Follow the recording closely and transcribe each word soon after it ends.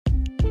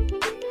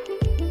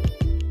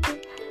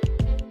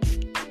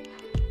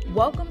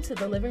Welcome to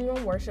the Living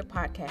Room Worship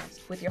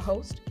Podcast with your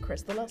host,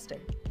 Krista Luster.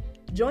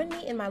 Join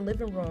me in my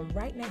living room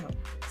right now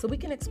so we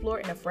can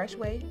explore in a fresh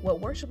way what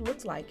worship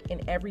looks like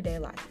in everyday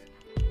life.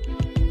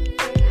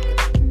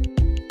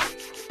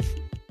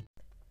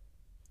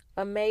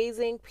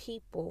 Amazing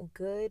people,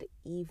 good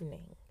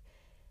evening.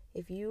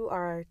 If you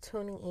are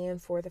tuning in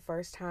for the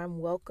first time,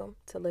 welcome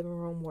to Living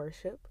Room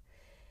Worship.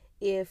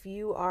 If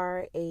you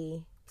are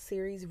a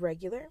series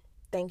regular,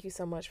 thank you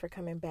so much for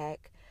coming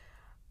back.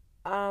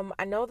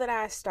 I know that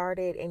I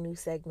started a new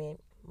segment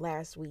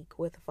last week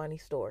with a funny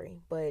story,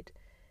 but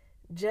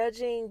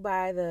judging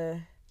by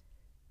the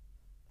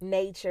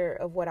nature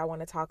of what I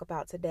want to talk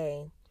about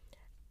today,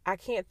 I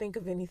can't think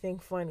of anything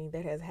funny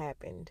that has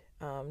happened.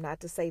 Not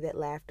to say that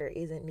laughter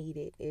isn't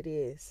needed. It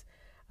is,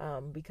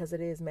 because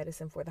it is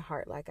medicine for the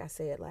heart, like I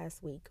said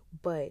last week.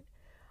 But,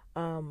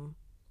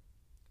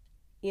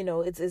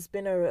 it's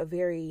been a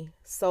very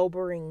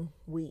sobering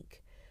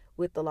week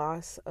with the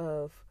loss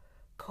of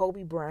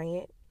Kobe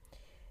Bryant,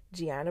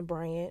 Gianna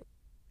Bryant,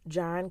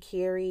 John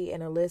Kerry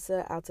and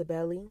Alyssa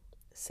Altobelli,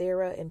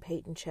 Sarah and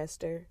Peyton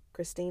Chester,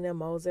 Christina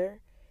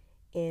Moser,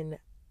 and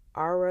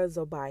Ara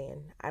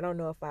Zobayan. I don't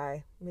know if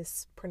I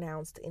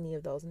mispronounced any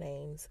of those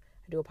names.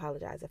 I do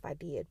apologize if I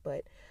did,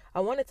 but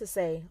I wanted to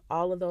say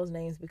all of those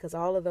names because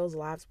all of those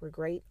lives were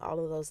great. All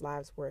of those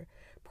lives were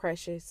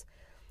precious.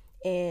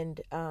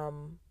 And, I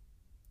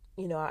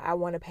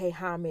want to pay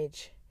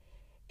homage.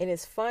 And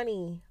it's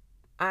funny,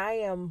 I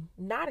am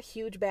not a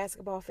huge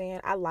basketball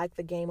fan. I like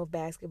the game of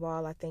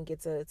basketball. I think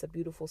it's a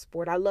beautiful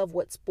sport. I love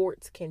what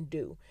sports can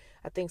do.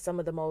 I think some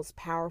of the most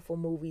powerful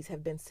movies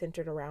have been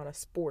centered around a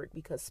sport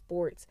because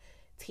sports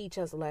teach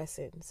us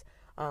lessons,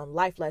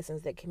 life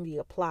lessons that can be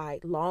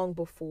applied long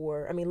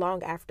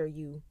after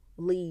you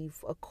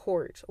leave a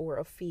court or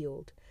a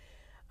field.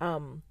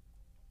 And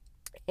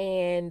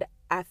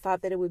I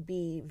thought that it would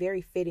be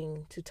very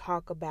fitting to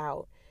talk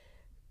about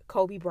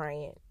Kobe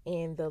Bryant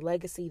and the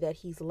legacy that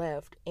he's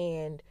left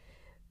and,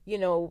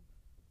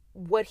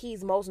 what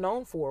he's most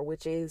known for,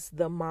 which is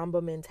the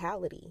Mamba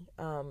mentality.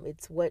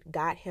 It's what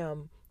got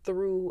him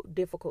through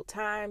difficult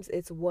times.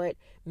 It's what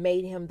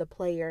made him the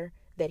player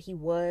that he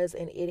was.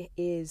 And it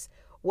is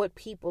what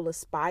people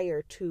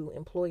aspire to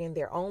employ in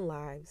their own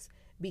lives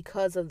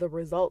because of the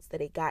results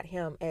that it got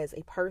him as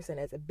a person,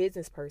 as a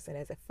business person,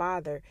 as a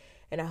father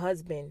and a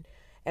husband,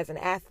 as an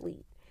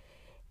athlete.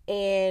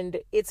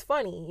 And it's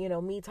funny,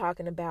 me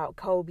talking about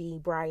Kobe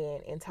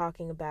Bryant and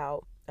talking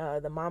about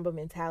the Mamba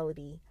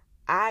mentality.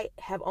 I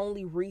have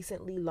only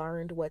recently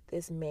learned what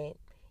this meant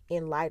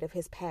in light of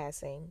his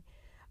passing.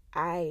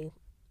 I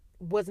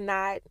was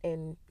not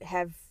and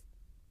have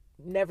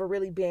never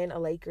really been a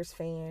Lakers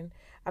fan.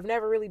 I've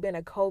never really been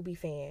a Kobe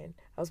fan.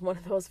 I was one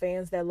of those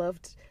fans that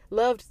loved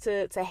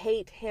to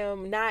hate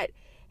him, not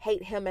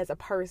hate him as a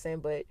person,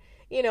 but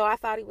I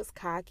thought he was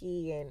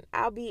cocky. And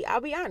I'll be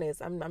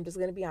honest. I'm just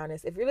gonna be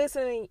honest. If you're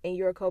listening and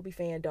you're a Kobe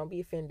fan, don't be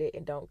offended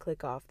and don't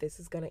click off. This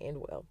is gonna end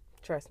well.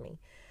 Trust me.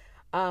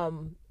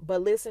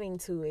 But listening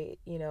to it,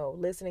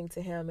 listening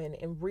to him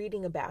and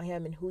reading about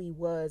him and who he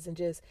was and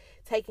just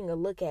taking a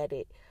look at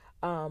it,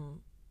 I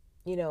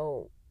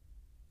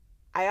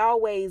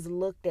always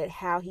looked at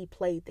how he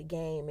played the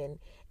game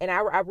and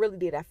I really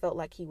did. I felt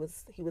like he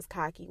was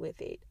cocky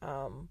with it.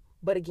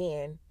 But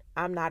again,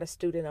 I'm not a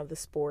student of the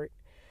sport.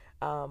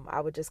 I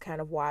would just kind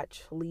of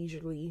watch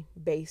leisurely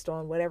based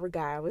on whatever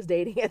guy I was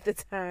dating at the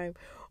time,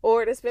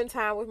 or to spend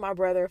time with my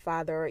brother or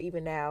father, or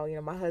even now,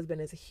 my husband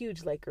is a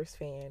huge Lakers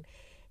fan.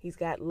 He's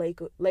got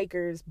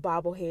Lakers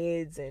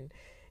bobbleheads and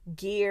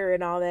gear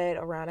and all that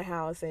around the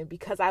house. And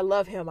because I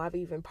love him, I've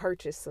even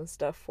purchased some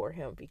stuff for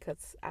him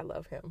because I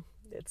love him.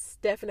 It's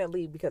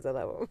definitely because I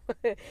love him,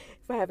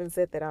 if I haven't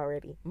said that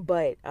already.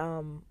 But,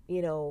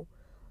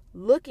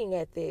 looking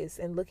at this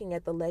and looking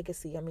at the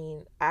legacy,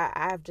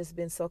 I've just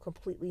been so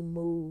completely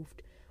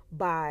moved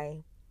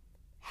by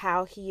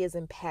how he has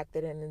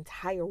impacted an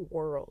entire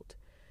world.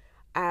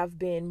 I've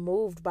been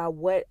moved by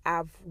what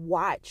I've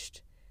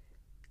watched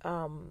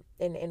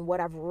and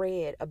what I've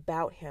read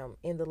about him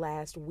in the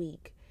last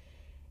week.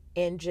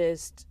 And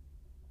just,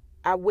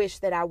 I wish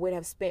that I would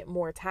have spent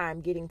more time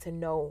getting to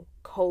know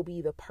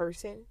Kobe the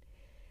person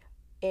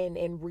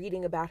and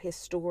reading about his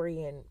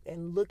story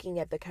and looking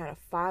at the kind of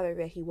father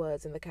that he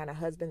was and the kind of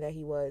husband that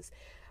he was.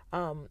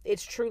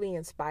 It's truly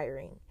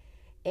inspiring.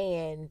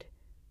 And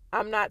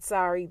I'm not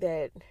sorry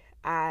that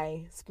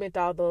I spent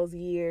all those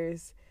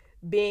years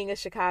being a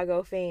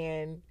Chicago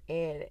fan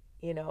and,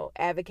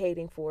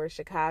 advocating for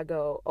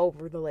Chicago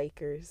over the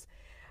Lakers.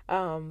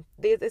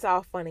 It's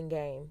all fun and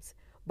games,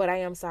 but I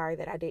am sorry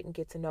that I didn't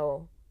get to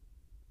know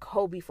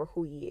Kobe for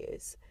who he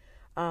is,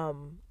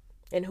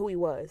 and who he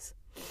was.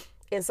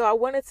 And so I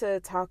wanted to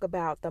talk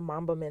about the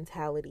Mamba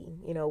mentality.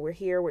 We're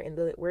here, we're in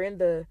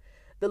the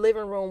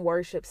living room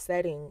worship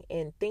setting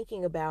and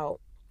thinking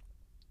about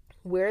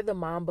where the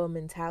Mamba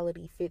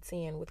mentality fits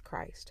in with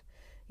Christ.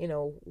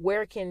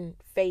 Where can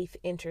faith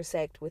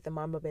intersect with the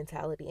Mamba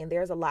mentality? And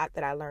there's a lot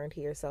that I learned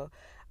here. So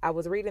I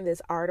was reading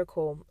this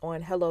article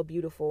on Hello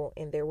Beautiful,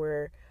 and there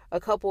were a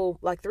couple,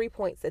 like 3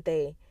 points that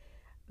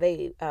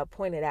they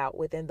pointed out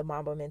within the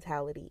Mamba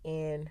mentality.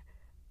 And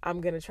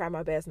I'm going to try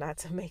my best not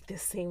to make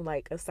this seem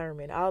like a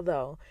sermon,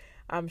 although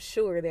I'm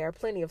sure there are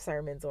plenty of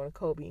sermons on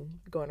Kobe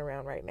going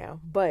around right now.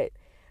 But,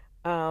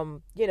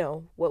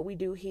 what we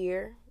do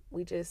here,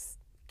 we just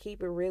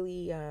keep it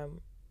really,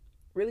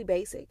 really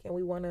basic. And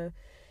we want to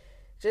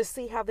just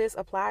see how this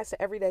applies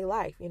to everyday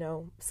life.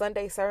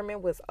 Sunday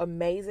sermon was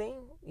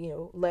amazing,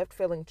 left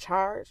feeling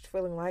charged,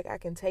 feeling like I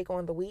can take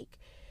on the week.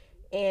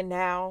 And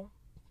now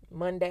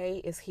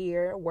Monday is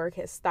here. Work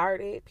has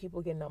started.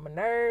 People getting on my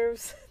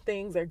nerves.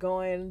 Things are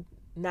going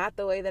not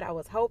the way that I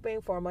was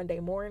hoping for a Monday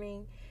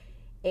morning.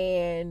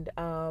 And,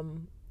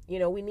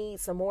 we need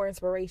some more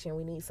inspiration.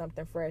 We need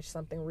something fresh,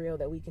 something real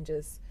that we can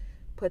just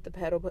put the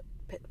pedal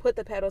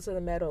to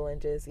the metal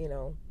and just,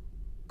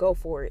 go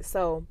for it.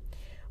 So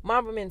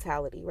Mamba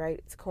mentality, right?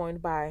 It's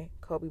coined by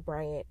Kobe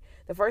Bryant.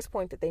 The first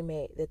point that they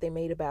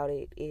made about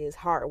it is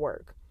hard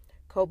work.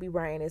 Kobe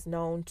Bryant is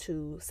known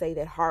to say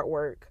that hard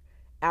work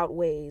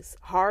outweighs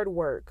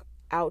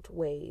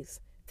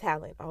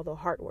talent, although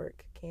hard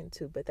work can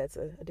too, but that's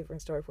a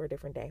different story for a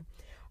different day.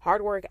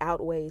 Hard work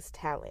outweighs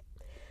talent.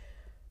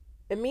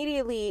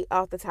 Immediately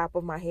off the top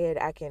of my head,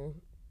 I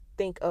can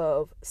think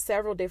of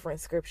several different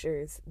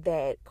scriptures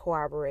that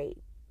corroborate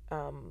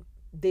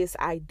this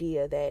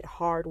idea that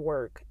hard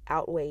work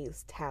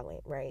outweighs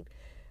talent, right?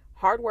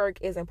 Hard work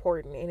is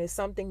important, and it's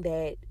something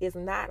that is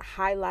not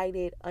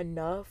highlighted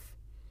enough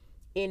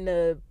in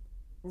the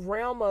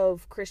realm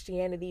of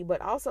Christianity,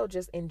 but also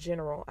just in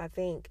general. I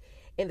think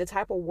in the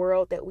type of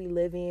world that we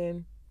live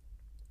in,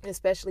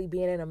 especially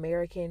being an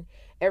American,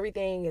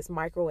 everything is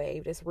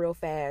microwaved. It's real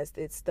fast.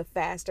 It's the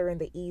faster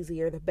and the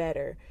easier, the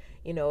better.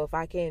 If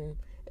I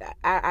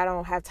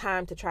don't have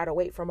time to try to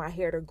wait for my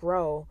hair to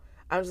grow,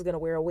 I'm just going to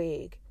wear a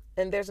wig.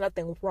 And there's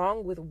nothing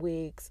wrong with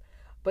wigs,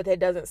 but that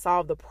doesn't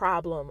solve the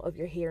problem of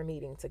your hair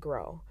needing to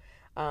grow.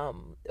 I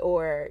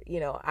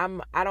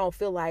don't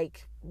feel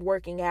like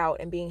working out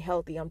and being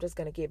healthy. I'm just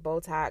going to get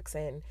Botox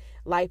and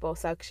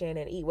liposuction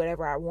and eat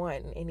whatever I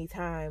want. And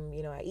anytime,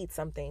 I eat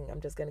something, I'm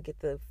just going to get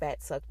the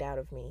fat sucked out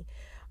of me.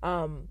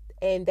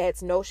 And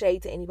that's no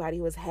shade to anybody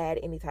who has had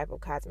any type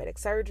of cosmetic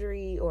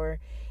surgery or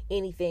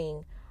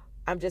anything.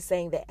 I'm just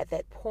saying that at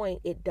that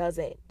point, it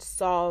doesn't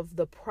solve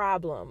the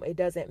problem. It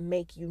doesn't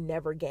make you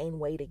never gain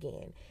weight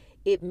again.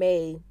 It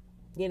may,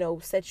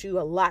 set you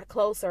a lot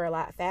closer, a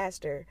lot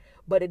faster,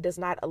 but it does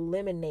not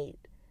eliminate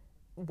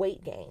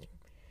weight gain.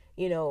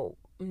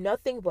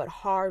 Nothing but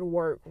hard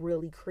work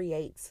really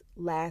creates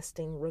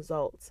lasting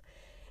results.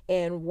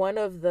 And one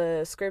of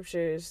the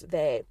scriptures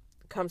that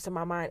comes to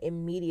my mind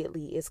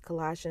immediately is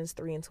Colossians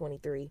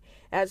 3:23.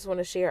 I just want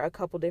to share a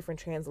couple different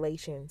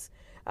translations.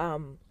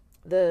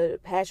 The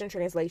Passion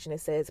Translation,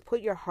 it says,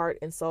 "Put your heart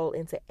and soul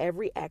into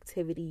every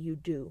activity you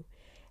do,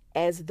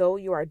 as though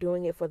you are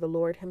doing it for the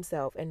Lord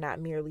himself and not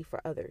merely for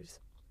others."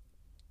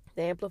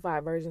 The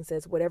Amplified Version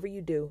says, "Whatever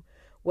you do,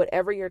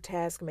 whatever your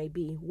task may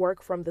be,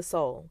 work from the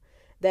soul.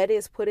 That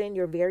is, put in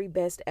your very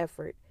best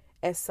effort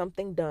as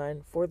something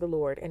done for the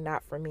Lord and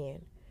not for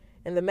men."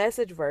 In the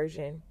Message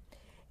Version,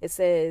 it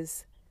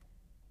says,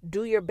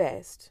 "Do your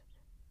best.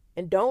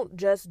 And don't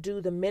just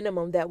do the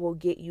minimum that will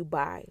get you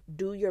by.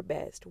 Do your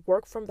best.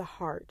 Work from the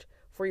heart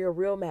for your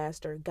real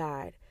master,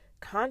 God,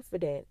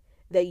 confident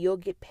that you'll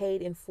get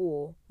paid in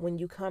full when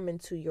you come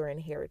into your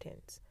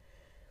inheritance."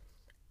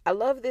 I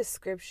love this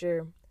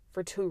scripture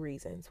for two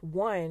reasons.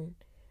 One,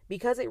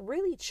 because it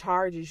really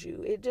charges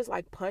you. It just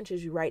like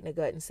punches you right in the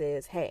gut and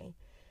says, hey,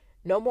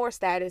 no more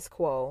status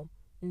quo.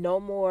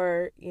 No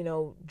more,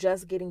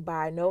 just getting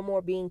by. No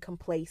more being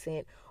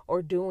complacent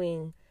or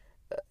doing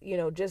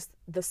just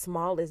the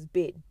smallest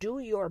bit. Do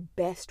your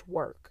best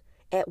work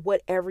at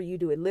whatever you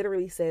do. It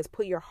literally says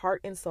put your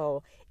heart and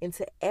soul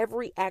into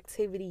every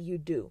activity you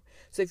do.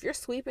 So if you're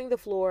sweeping the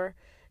floor,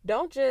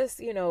 don't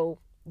just,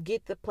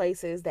 get the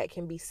places that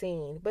can be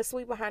seen, but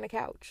sweep behind the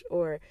couch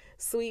or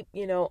sweep,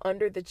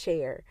 under the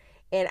chair.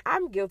 And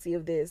I'm guilty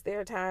of this. There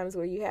are times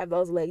where you have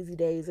those lazy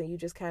days and you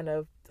just kind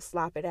of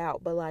slop it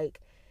out. But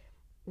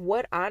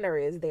what honor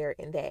is there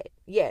in that?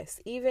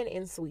 Yes, even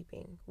in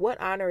sweeping, what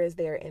honor is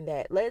there in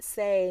that? Let's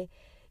say,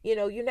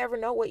 you never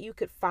know what you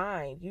could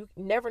find. You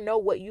never know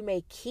what you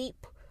may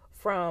keep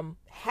from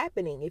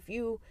happening. If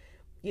you,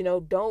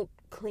 don't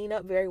clean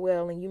up very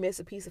well and you miss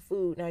a piece of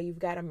food, now you've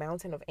got a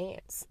mountain of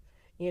ants,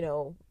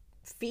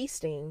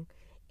 feasting,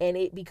 and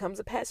it becomes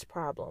a pest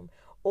problem.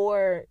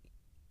 Or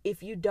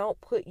if you don't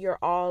put your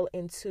all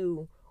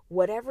into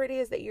whatever it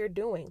is that you're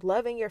doing,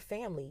 loving your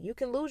family, you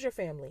can lose your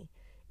family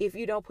if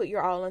you don't put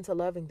your all into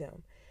loving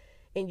them.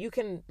 And you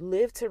can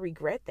live to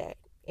regret that.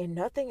 And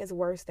nothing is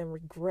worse than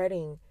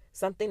regretting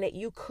something that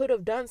you could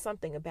have done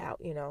something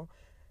about,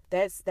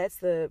 That's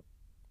the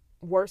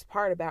worst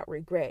part about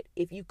regret.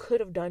 If you could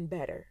have done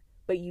better,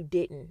 but you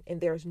didn't,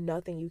 and there's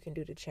nothing you can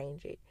do to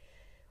change it.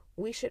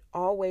 We should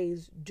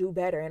always do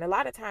better. And a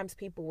lot of times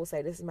people will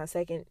say, this is my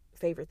second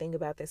favorite thing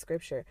about this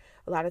scripture.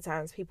 A lot of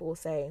times people will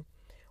say,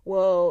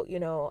 well,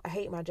 I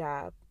hate my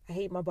job. I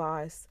hate my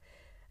boss.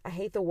 I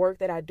hate the work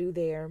that I do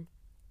there.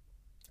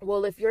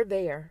 Well, if you're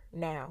there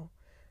now,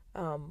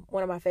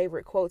 One of my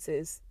favorite quotes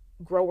is,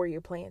 grow where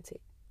you're planted.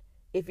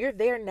 If you're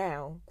there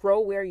now, grow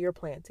where you're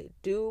planted.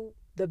 Do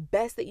the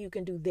best that you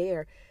can do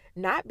there,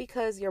 not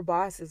because your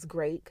boss is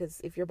great, because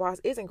if your boss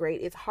isn't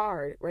great, it's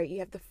hard, right? You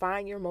have to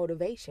find your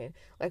motivation,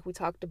 like we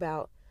talked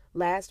about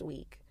last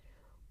week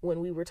when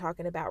we were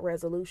talking about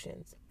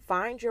resolutions.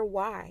 Find your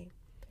why.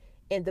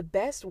 And the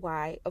best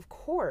why, of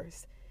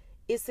course,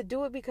 is to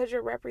do it because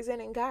you're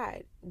representing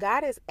God.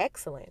 God is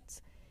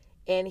excellence.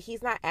 And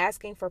he's not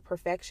asking for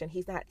perfection.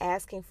 He's not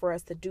asking for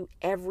us to do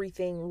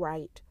everything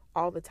right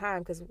all the time,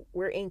 because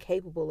we're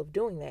incapable of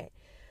doing that.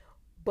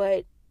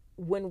 But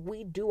when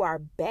we do our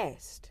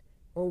best,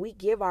 when we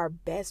give our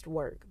best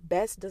work,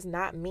 best does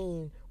not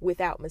mean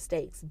without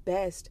mistakes.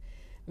 Best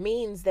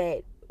means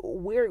that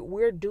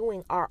we're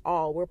doing our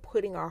all. We're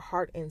putting our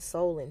heart and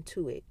soul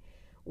into it.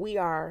 We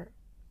are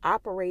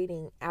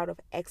operating out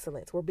of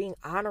excellence. We're being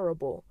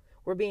honorable.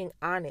 We're being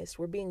honest.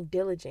 We're being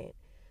diligent.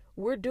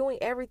 We're doing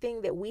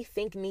everything that we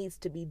think needs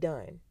to be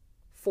done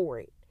for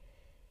it.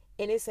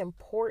 And it's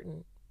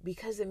important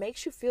because it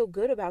makes you feel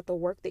good about the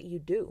work that you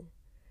do.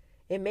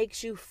 It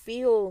makes you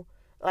feel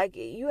like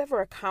you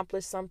ever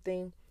accomplish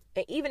something,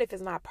 and even if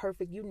it's not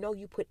perfect, you know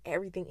you put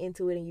everything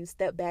into it, and you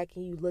step back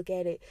and you look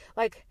at it.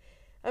 Like,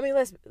 I mean,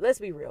 let's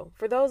be real.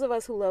 For those of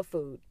us who love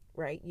food,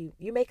 right?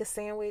 You make a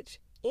sandwich.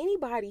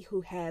 Anybody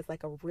who has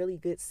like a really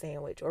good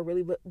sandwich or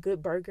really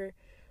good burger,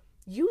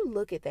 you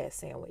look at that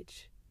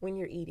sandwich when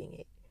you're eating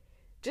it,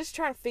 just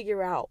trying to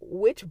figure out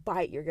which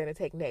bite you're going to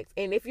take next.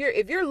 And if you're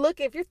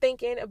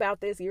thinking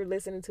about this, you're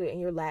listening to it and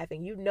you're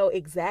laughing, you know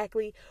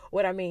exactly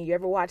what I mean. You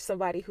ever watch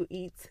somebody who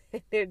eats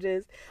and they're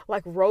just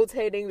like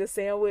rotating the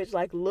sandwich,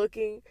 like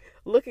looking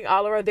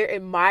all around. They're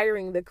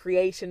admiring the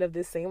creation of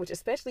this sandwich,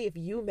 especially if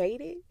you made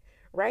it,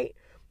 right?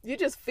 You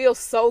just feel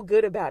so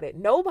good about it.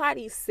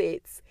 Nobody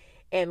sits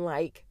and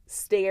like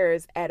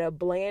stares at a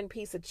bland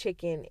piece of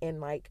chicken and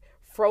like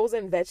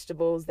frozen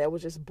vegetables that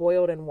was just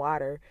boiled in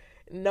water.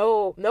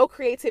 No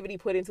creativity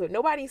put into it.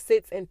 Nobody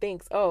sits and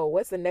thinks, oh,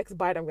 what's the next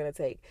bite I'm going to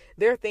take?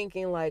 They're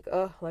thinking like,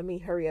 oh, let me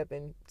hurry up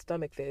and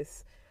stomach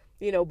this,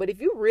 but if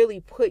you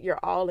really put your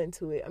all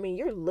into it, I mean,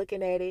 you're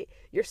looking at it,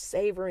 you're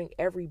savoring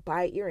every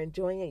bite, you're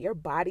enjoying it, your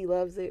body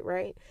loves it,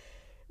 right?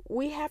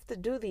 We have to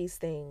do these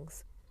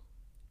things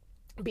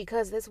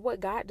because that's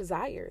what God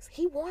desires.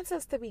 He wants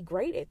us to be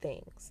great at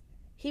things.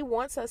 He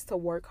wants us to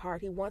work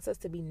hard. He wants us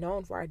to be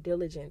known for our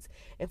diligence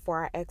and for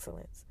our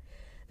excellence.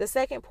 The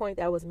second point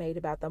that was made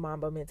about the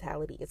Mamba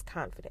mentality is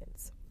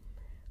confidence.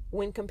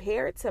 When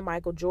compared to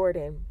Michael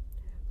Jordan,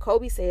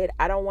 Kobe said,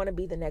 I don't want to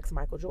be the next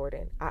Michael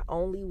Jordan. I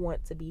only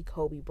want to be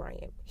Kobe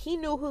Bryant. He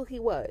knew who he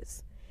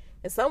was.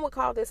 And some would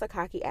call this a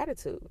cocky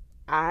attitude.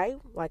 I,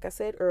 like I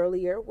said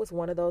earlier, was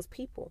one of those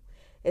people,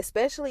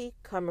 especially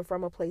coming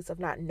from a place of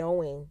not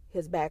knowing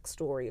his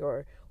backstory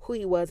or who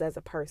he was as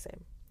a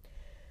person.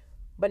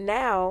 But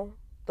now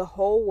the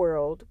whole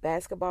world,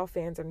 basketball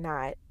fans or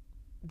not,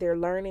 they're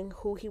learning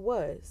who he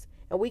was.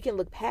 And we can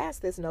look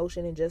past this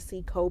notion and just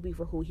see Kobe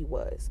for who he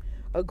was.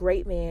 A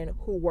great man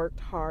who worked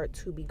hard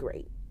to be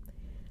great.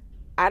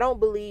 I don't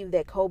believe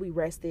that Kobe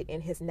rested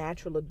in his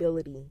natural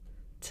ability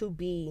to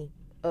be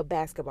a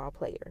basketball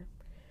player.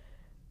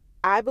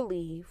 I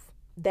believe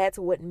that's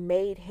what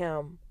made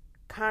him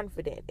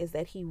confident, is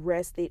that he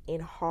rested in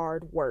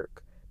hard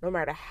work. No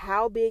matter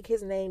how big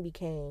his name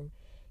became,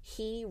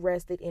 he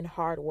rested in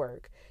hard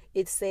work.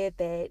 It said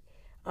that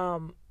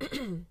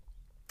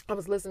I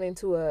was listening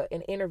to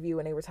an interview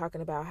and they were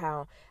talking about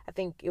how, I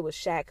think it was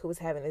Shaq who was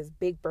having this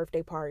big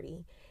birthday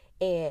party,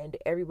 and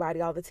everybody,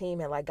 all the team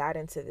had like got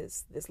into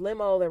this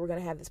limo that were going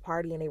to have this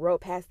party, and they rode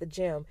past the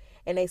gym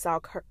and they saw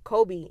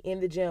Kobe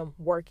in the gym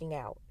working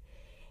out.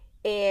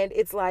 And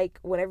it's like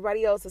when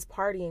everybody else is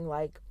partying,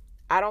 like,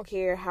 I don't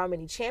care how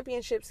many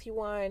championships he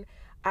won.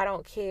 I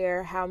don't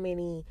care how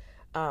many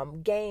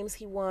games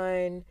he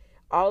won,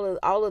 all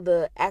of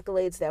the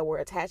accolades that were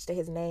attached to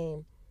his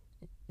name.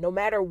 No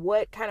matter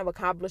what kind of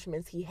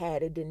accomplishments he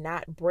had, it did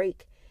not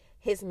break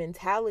his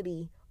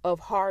mentality of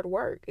hard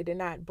work. It did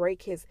not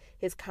break his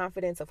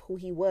confidence of who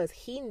he was.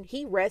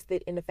 He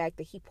rested in the fact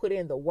that he put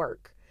in the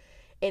work.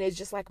 And it's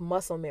just like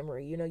muscle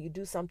memory. You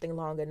do something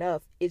long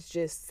enough, it's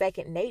just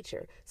second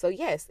nature. So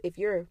yes, if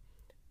you're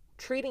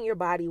treating your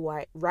body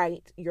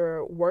right,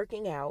 you're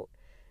working out,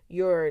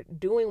 you're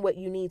doing what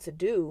you need to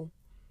do,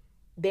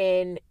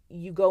 then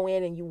you go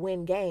in and you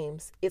win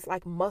games. It's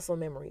like muscle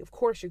memory. Of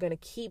course, you're going to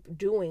keep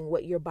doing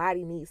what your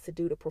body needs to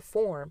do to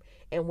perform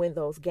and win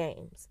those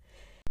games.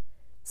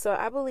 So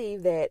I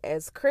believe that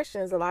as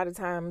Christians, a lot of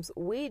times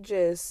we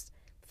just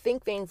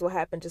think things will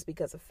happen just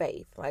because of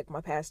faith. Like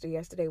my pastor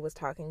yesterday was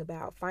talking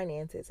about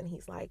finances, and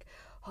he's like,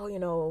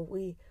 oh,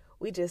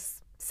 we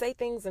just say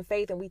things in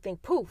faith and we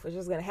think, poof, it's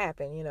just going to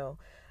happen,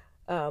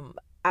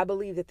 I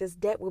believe that this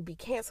debt will be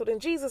canceled in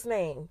Jesus'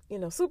 name,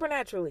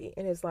 supernaturally.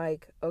 And it's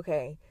like,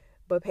 okay,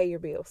 but pay your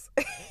bills.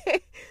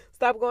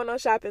 Stop going on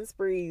shopping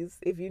sprees.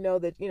 If you know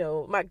that,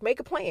 make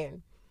a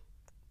plan,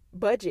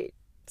 budget,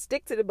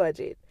 stick to the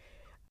budget.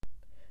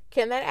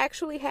 Can that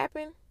actually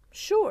happen?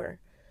 Sure.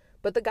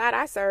 But the God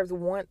I serve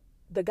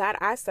the God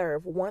I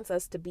serve wants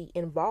us to be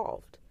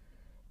involved.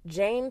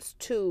 James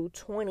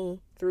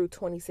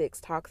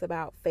 2:20-26 talks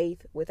about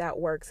faith without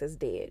works is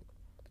dead.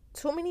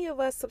 Too many of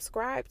us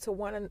subscribe to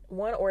one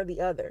or the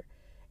other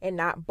and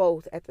not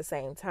both at the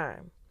same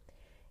time.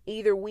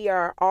 Either we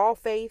are all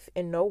faith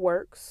and no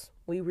works,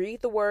 we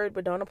read the word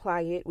but don't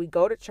apply it, we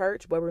go to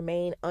church but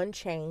remain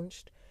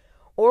unchanged,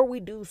 or we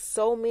do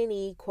so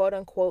many quote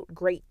unquote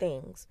great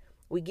things.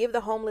 We give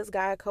the homeless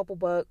guy a couple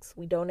bucks,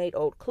 we donate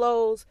old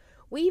clothes,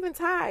 we even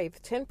tithe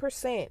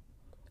 10%,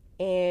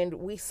 and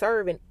we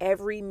serve in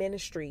every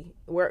ministry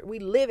where we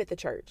live at the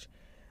church,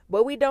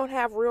 but we don't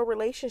have real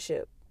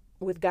relationship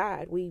with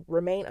God. We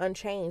remain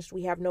unchanged.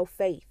 We have no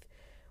faith.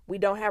 We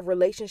don't have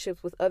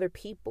relationships with other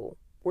people.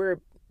 We're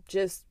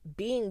just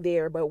being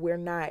there, but we're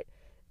not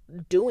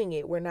doing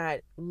it. We're not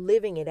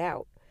living it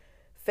out.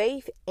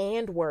 Faith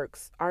and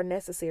works are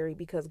necessary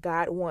because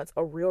God wants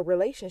a real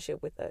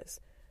relationship with us.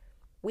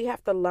 We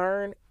have to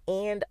learn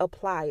and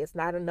apply. It's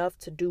not enough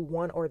to do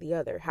one or the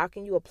other. How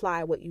can you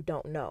apply what you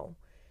don't know?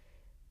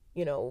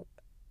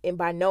 And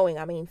by knowing,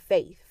 I mean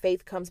faith.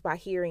 Faith comes by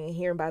hearing, and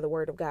hearing by the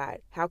word of God.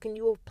 How can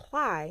you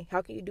apply?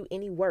 How can you do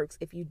any works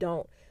if you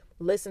don't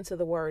listen to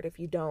the word, if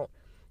you don't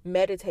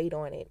meditate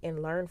on it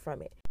and learn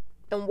from it?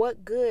 And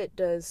what good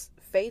does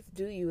faith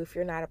do you if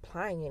you're not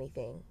applying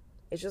anything?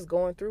 It's just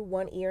going through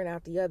one ear and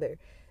out the other.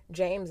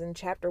 James in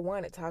chapter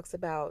 1, it talks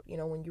about,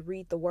 when you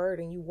read the word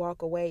and you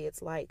walk away,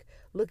 it's like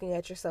looking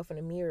at yourself in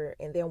a mirror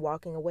and then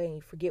walking away and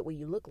you forget what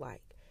you look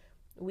like.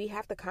 We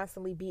have to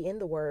constantly be in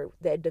the word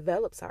that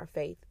develops our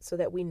faith so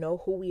that we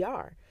know who we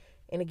are.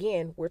 And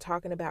again, we're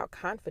talking about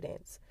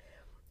confidence.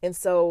 And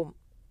so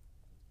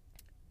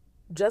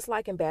just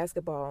like in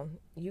basketball,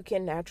 you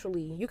can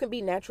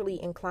be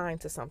naturally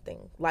inclined to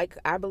something, like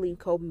I believe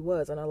Kobe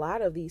was. And a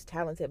lot of these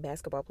talented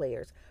basketball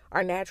players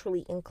are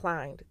naturally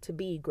inclined to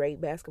be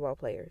great basketball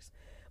players.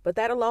 But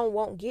that alone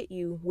won't get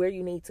you where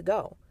you need to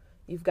go.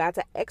 You've got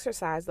to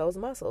exercise those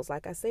muscles.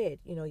 Like I said,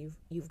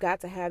 you've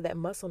got to have that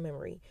muscle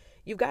memory.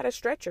 You've got to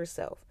stretch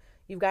yourself.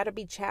 You've got to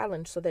be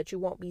challenged so that you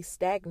won't be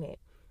stagnant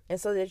and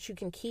so that you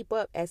can keep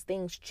up as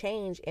things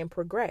change and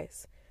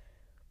progress.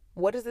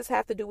 What does this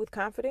have to do with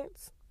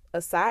confidence?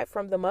 Aside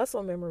from the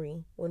muscle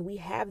memory, when we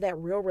have that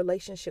real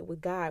relationship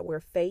with God where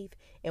faith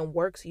and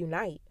works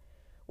unite,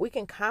 we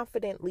can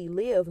confidently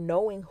live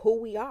knowing who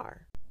we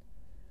are.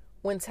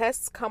 When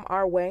tests come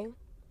our way,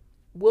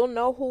 we'll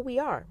know who we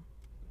are.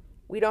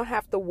 We don't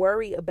have to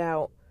worry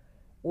about,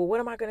 well, what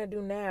am I going to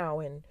do now?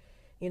 And,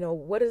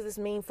 what does this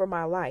mean for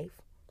my life?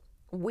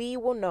 We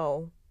will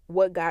know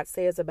what God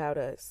says about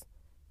us.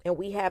 And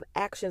we have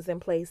actions in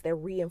place that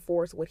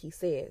reinforce what he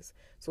says.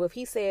 So if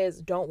he says,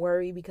 don't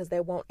worry because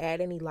that won't add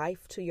any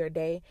life to your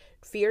day,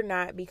 fear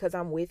not because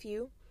I'm with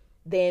you,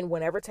 then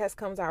whenever test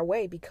comes our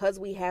way, because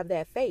we have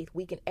that faith,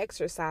 we can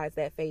exercise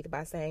that faith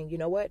by saying, you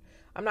know what?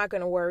 I'm not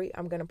going to worry.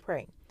 I'm going to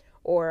pray.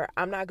 Or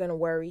I'm not going to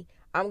worry.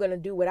 I'm going to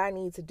do what I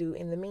need to do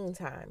in the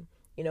meantime.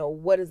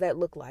 What does that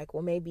look like?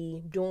 Well,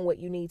 maybe doing what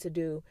you need to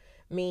do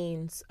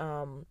means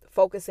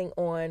focusing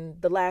on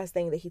the last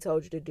thing that he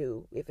told you to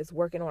do. If it's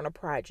working on a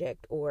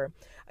project, or,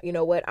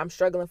 I'm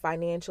struggling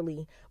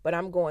financially, but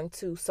I'm going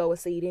to sow a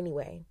seed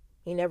anyway.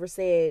 He never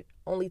said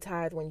only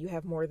tithe when you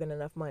have more than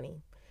enough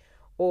money.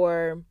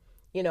 Or,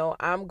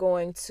 I'm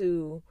going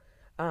to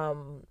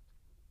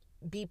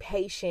be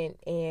patient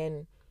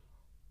and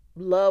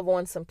love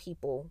on some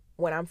people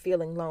when I'm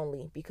feeling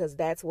lonely, because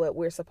that's what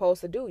we're supposed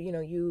to do.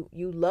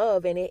 You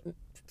love, and it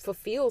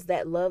fulfills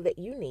that love that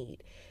you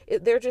need.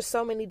 There are just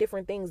so many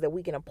different things that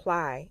we can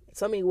apply,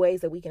 so many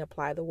ways that we can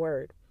apply the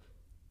word.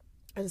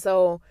 And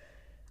so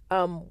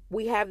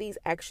we have these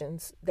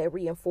actions that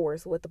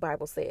reinforce what the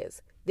Bible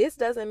says. This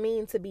doesn't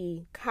mean to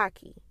be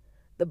cocky.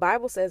 The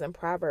Bible says in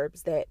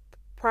Proverbs that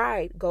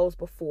pride goes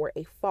before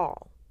a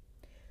fall.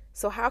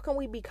 So how can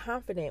we be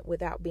confident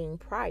without being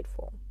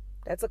prideful?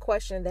 That's a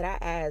question that I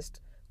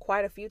asked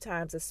quite a few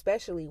times,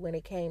 especially when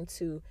it came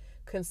to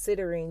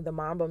considering the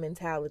Mamba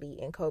mentality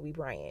and Kobe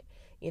Bryant.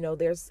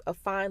 There's a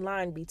fine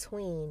line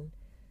between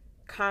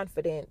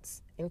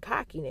confidence and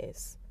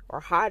cockiness, or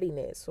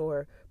haughtiness,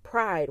 or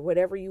pride,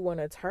 whatever you want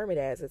to term it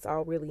as. It's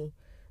all really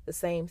the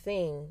same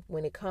thing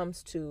when it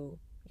comes to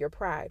your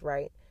pride,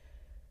 right?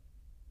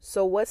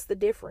 So what's the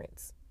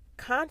difference?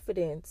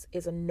 Confidence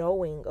is a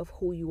knowing of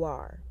who you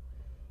are.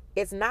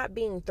 It's not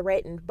being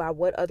threatened by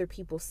what other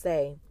people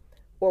say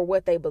or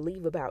what they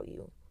believe about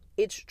you.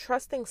 It's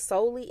trusting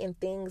solely in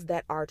things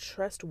that are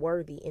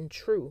trustworthy and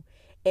true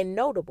and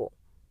notable.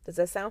 Does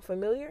that sound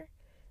familiar?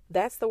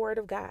 That's the word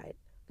of God.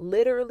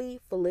 Literally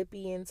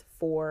Philippians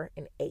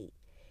 4:8.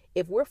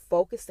 If we're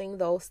focusing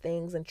those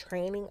things and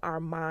training our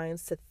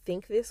minds to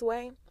think this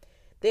way,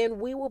 then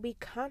we will be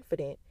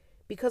confident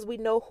because we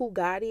know who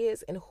God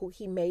is and who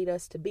he made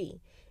us to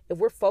be. If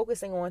we're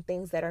focusing on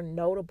things that are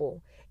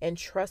notable and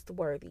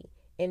trustworthy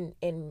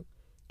and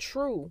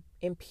true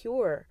and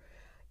pure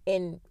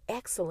and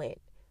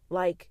excellent,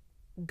 like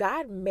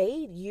God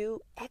made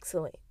you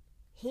excellent.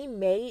 He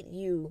made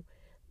you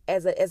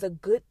as a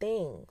good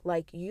thing.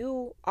 Like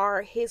you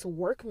are his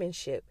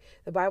workmanship.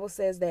 The Bible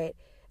says that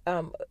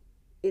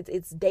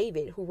it's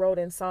David who wrote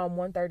in Psalm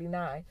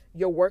 139,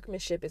 your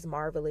workmanship is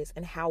marvelous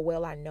and how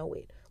well I know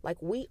it. Like,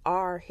 we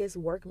are his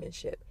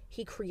workmanship.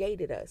 He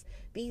created us.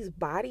 These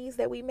bodies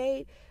that we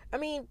made, I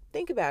mean,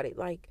 think about it.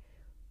 Like,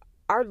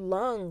 our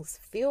lungs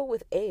fill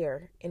with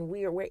air, and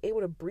we're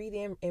able to breathe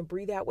in and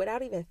breathe out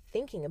without even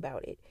thinking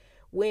about it.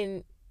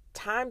 When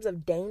times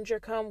of danger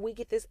come, we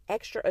get this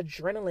extra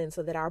adrenaline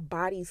so that our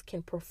bodies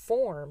can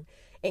perform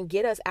and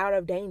get us out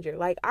of danger.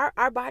 Like,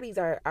 our bodies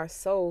are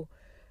so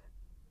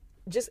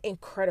just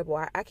incredible.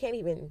 I can't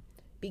even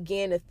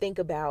begin to think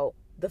about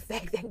the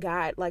fact that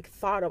God like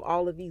thought of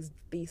all of these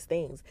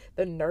things.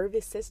 The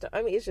nervous system.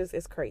 I mean,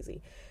 it's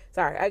crazy.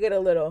 Sorry, I get a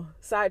little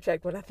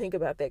sidetracked when I think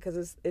about that,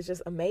 because it's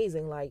just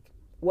amazing, like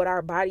what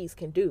our bodies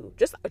can do.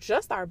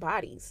 Just our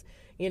bodies,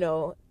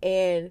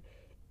 and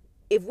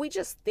if we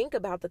just think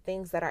about the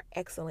things that are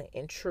excellent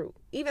and true,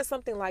 even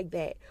something like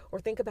that, or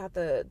think about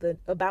the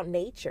about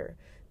nature,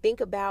 think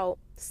about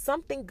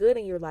something good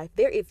in your life.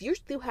 If you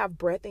still have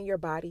breath in your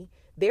body,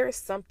 there is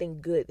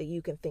something good that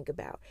you can think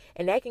about.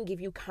 And that can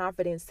give you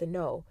confidence to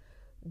know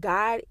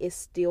God is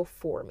still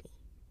for me.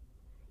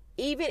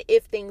 Even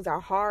if things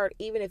are hard,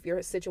 even if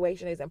your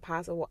situation is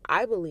impossible,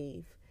 I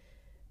believe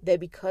that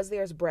because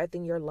there's breath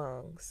in your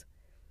lungs,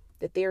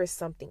 that there is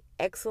something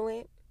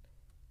excellent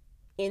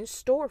in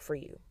store for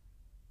you.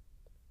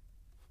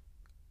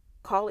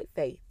 Call it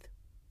faith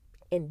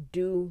and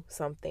do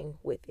something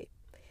with it.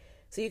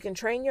 So you can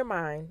train your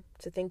mind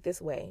to think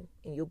this way,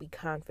 and you'll be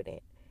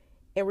confident.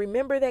 And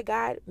remember that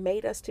God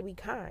made us to be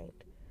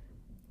kind.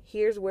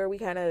 Here's where we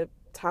kind of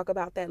talk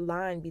about that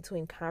line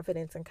between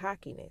confidence and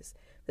cockiness.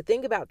 The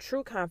thing about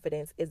true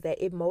confidence is that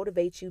it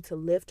motivates you to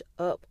lift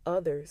up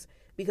others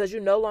because you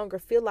no longer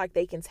feel like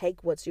they can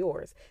take what's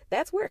yours.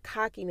 That's where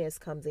cockiness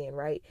comes in,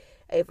 right?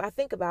 If I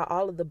think about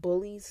all of the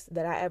bullies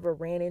that I ever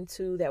ran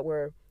into that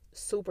were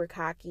super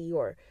cocky,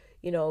 or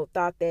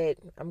thought that,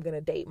 I'm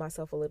gonna date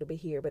myself a little bit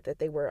here, but that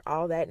they were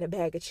all that in a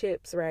bag of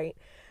chips, right?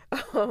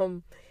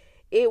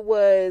 It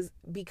was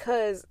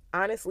because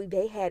honestly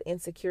they had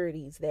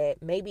insecurities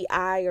that maybe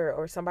I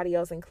or somebody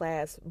else in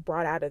class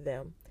brought out of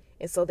them,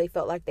 and so they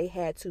felt like they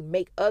had to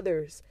make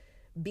others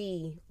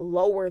be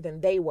lower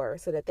than they were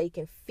so that they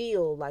can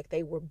feel like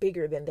they were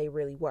bigger than they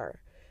really were.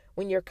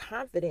 When you're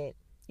confident,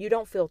 you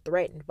don't feel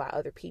threatened by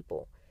other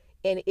people.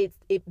 And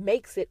it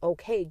makes it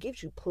okay. It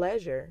gives you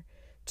pleasure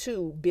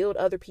to build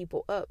other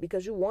people up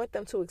because you want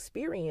them to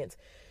experience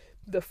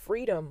the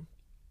freedom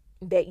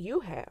that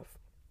you have.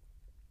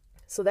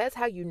 So that's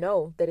how you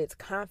know that it's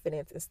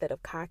confidence instead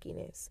of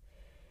cockiness.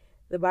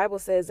 The Bible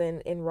says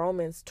in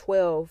Romans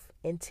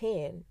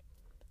 12:10,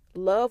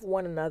 love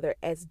one another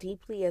as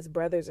deeply as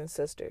brothers and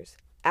sisters.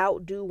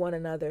 Outdo one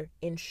another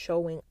in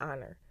showing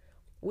honor.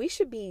 We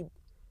should be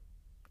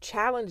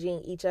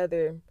challenging each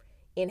other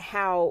in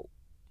how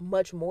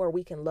much more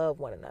we can love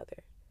one another.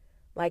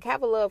 Like,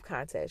 have a love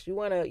contest. You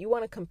want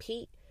to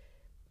compete,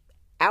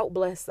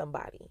 outbless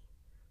somebody.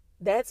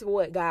 That's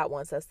what God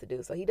wants us to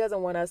do. So he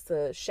doesn't want us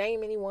to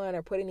shame anyone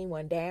or put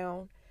anyone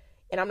down.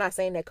 And I'm not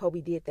saying that Kobe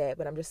did that,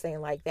 but I'm just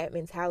saying, like, that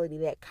mentality,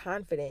 that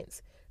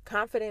confidence,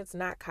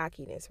 not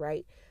cockiness,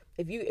 right?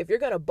 If you're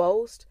going to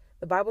boast,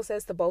 the Bible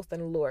says to boast in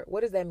the Lord.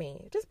 What does that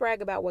mean? Just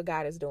brag about what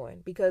God is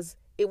doing. Because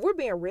if we're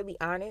being really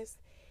honest,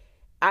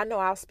 I know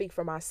I'll speak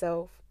for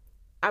myself.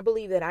 I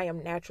believe that I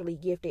am naturally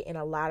gifted in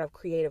a lot of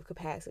creative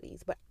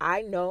capacities, but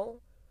I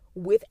know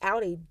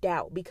without a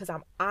doubt, because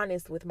I'm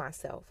honest with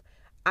myself,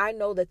 I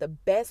know that the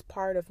best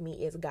part of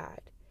me is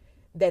God.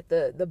 That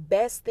the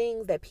best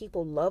things that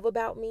people love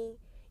about me,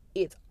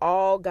 it's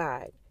all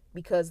God.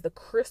 Because the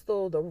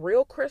crystal, the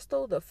real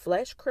crystal, the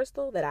flesh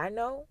crystal that I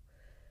know,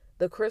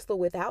 the crystal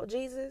without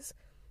Jesus,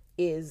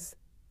 is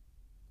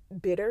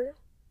bitter,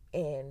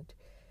 and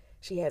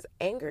she has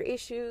anger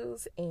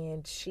issues,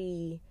 and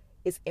she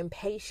is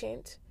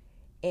impatient,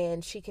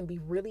 and she can be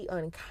really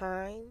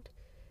unkind.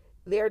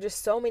 There are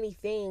just so many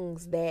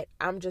things that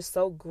I'm just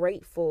so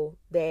grateful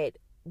that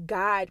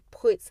God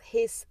puts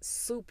his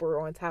super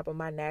on top of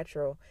my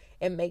natural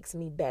and makes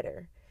me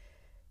better.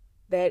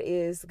 That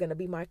is going to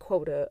be my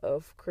quota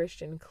of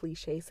Christian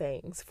cliche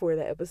sayings for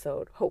the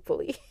episode,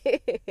 hopefully.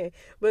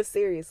 But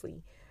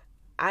seriously,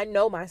 I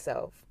know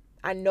myself.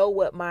 I know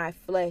what my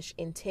flesh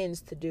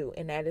intends to do,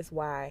 and that is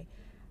why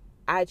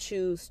I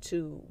choose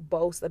to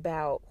boast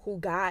about who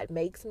God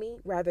makes me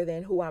rather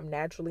than who I'm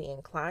naturally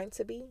inclined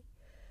to be.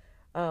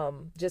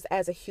 Just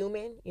as a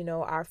human,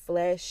 our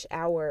flesh,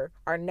 our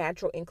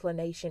natural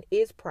inclination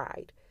is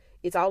pride.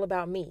 It's all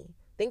about me.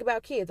 Think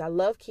about kids. I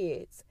love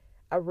kids.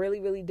 I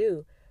really, really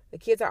do. The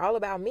kids are all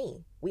about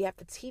me. We have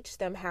to teach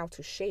them how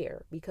to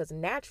share because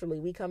naturally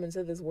we come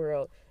into this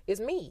world, it's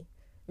me.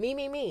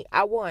 Me.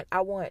 I want.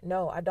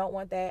 No, I don't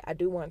want that. I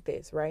do want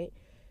this, right?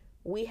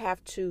 We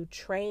have to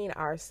train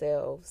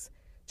ourselves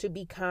to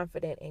be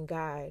confident in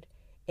God,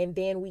 and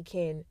then we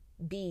can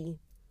be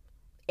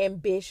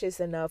ambitious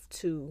enough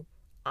to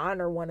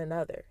honor one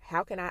another.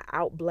 How can I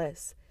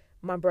outbless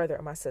my brother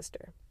or my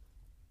sister?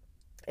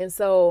 And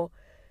so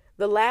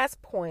the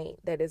last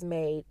point that is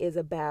made is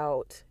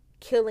about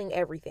killing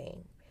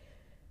everything.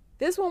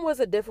 This one was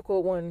a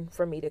difficult one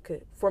for me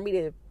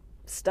to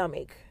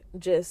stomach,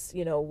 just,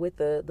 with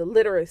the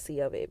literacy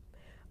of it.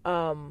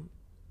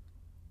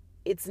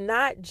 It's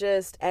not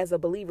just as a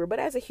believer, but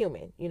as a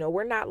human.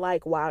 We're not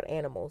like wild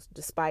animals,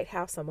 despite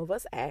how some of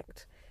us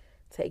act.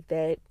 Take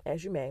that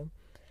as you may.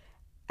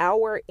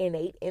 Our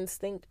innate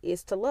instinct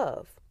is to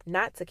love,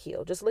 not to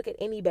kill. Just look at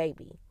any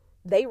baby.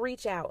 They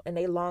reach out and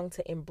they long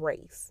to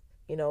embrace.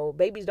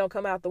 Babies don't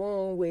come out the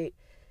womb with,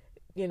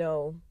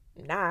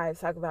 knives,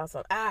 talk about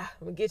some, I'm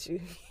gonna get you.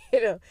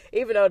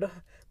 Even though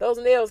those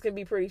nails can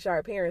be pretty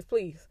sharp. Parents,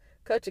 please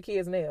cut your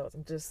kids' nails.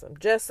 I'm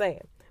just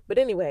saying. But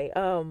anyway,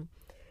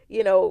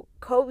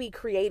 Kobe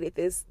created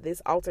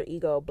this alter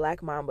ego,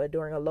 Black Mamba,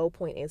 during a low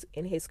point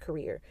in his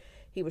career.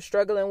 He was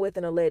struggling with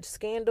an alleged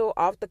scandal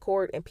off the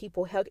court, and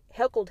people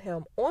heckled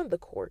him on the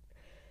court.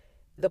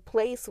 The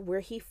place where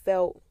he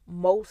felt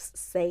most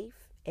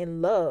safe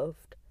and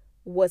loved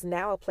was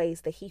now a place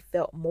that he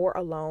felt more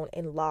alone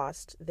and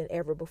lost than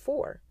ever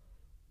before.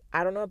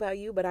 I don't know about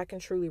you, but I can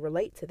truly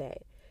relate to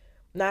that.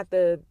 Not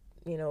the,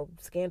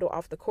 scandal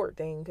off the court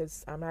thing,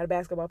 because I'm not a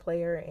basketball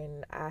player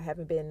and I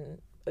haven't been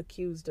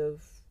accused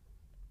of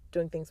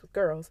doing things with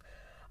girls.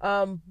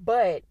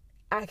 But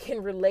I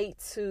can relate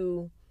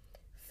to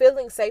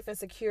feeling safe and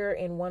secure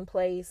in one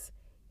place,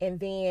 and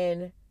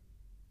then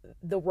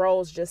the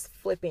roles just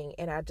flipping,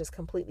 and I just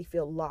completely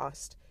feel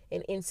lost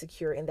and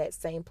insecure in that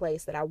same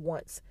place that I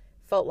once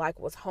felt like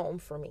was home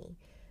for me.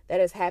 That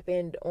has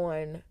happened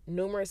on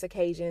numerous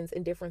occasions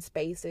in different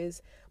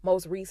spaces.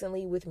 Most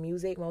recently with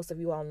music. Most of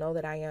you all know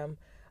that I am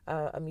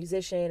a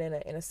musician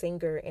and a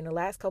singer. In the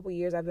last couple of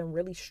years, I've been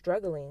really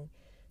struggling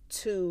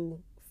to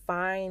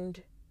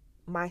find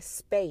my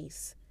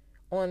space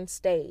on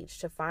stage,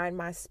 to find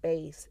my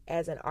space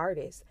as an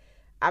artist.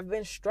 I've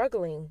been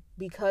struggling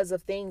because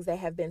of things that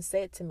have been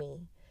said to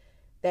me,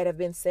 that have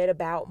been said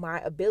about my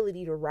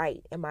ability to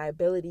write and my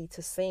ability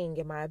to sing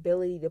and my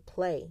ability to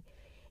play.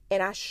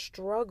 And I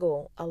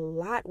struggle a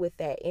lot with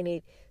that.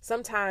 And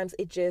sometimes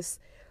it just,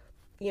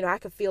 I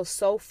could feel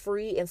so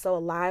free and so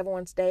alive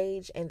on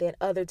stage. And then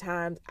other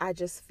times I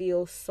just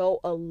feel so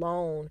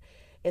alone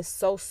and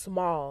so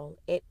small.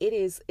 And it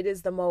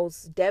is the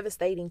most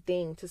devastating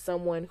thing to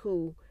someone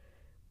who,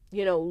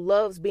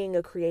 loves being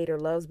a creator,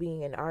 loves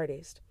being an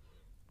artist.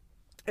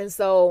 And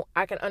so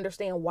I can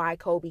understand why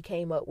Kobe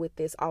came up with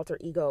this alter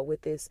ego,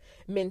 with this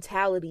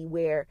mentality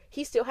where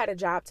he still had a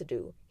job to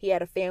do. He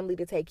had a family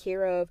to take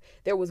care of.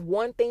 There was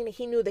one thing that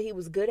he knew that he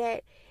was good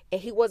at, and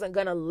he wasn't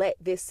going to let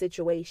this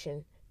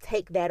situation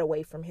take that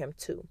away from him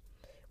too.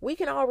 We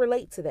can all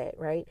relate to that,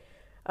 right?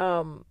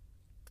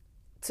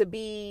 To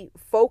be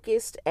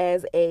focused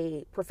as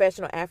a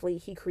professional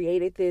athlete, he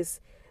created this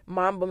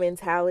Mamba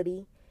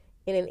mentality.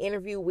 In an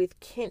interview with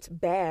Kent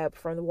Babb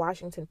from the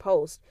Washington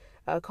Post,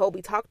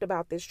 Kobe talked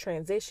about this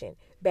transition.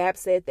 Babb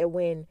said that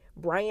when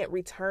Bryant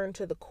returned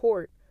to the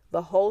court,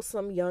 the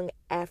wholesome young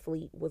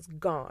athlete was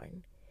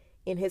gone.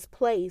 In his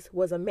place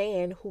was a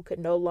man who could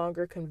no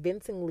longer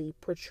convincingly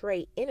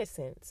portray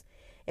innocence.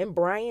 And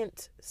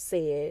Bryant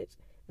said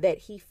that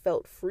he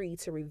felt free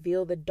to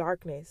reveal the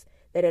darkness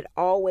that had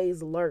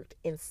always lurked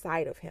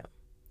inside of him.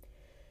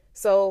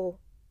 So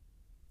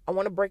I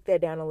want to break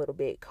that down a little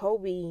bit.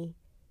 Kobe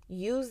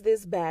used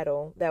this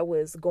battle that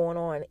was going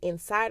on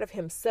inside of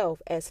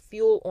himself as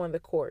fuel on the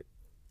court.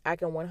 I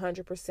can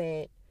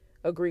 100%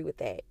 agree with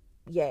that.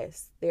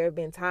 Yes, there have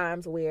been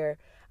times where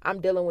I'm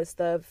dealing with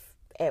stuff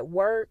at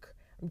work,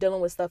 I'm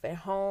dealing with stuff at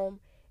home,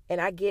 and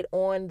I get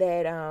on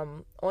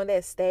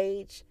that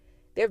stage.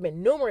 There have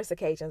been numerous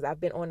occasions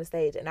I've been on the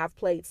stage and I've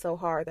played so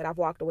hard that I've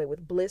walked away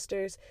with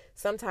blisters,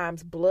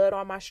 sometimes blood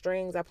on my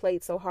strings. I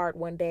played so hard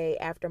one day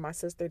after my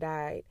sister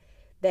died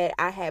that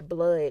I had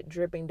blood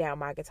dripping down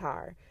my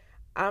guitar.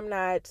 I'm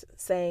not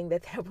saying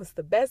that was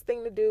the best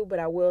thing to do, but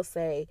I will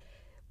say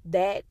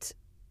that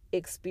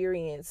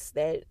experience,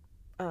 that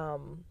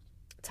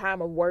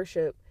time of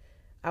worship,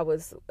 I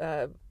was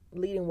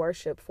leading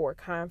worship for a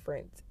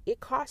conference. It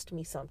cost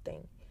me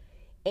something.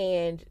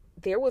 And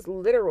there was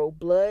literal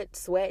blood,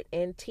 sweat,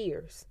 and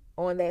tears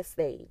on that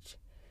stage.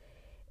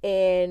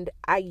 And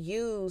I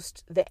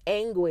used the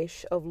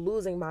anguish of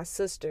losing my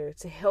sister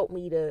to help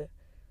me to,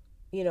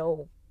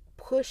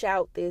 push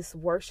out this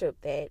worship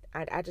that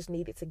I just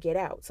needed to get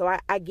out. So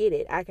I get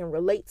it. I can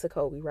relate to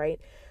Kobe, right?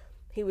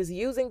 He was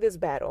using this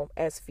battle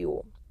as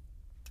fuel,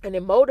 and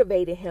it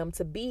motivated him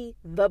to be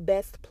the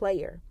best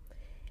player.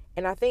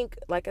 And I think,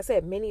 like I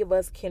said, many of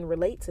us can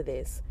relate to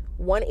this.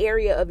 One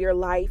area of your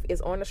life is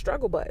on the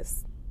struggle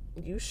bus.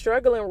 You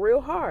struggling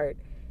real hard.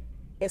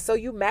 And so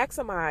you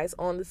maximize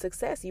on the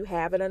success you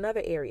have in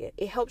another area.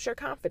 It helps your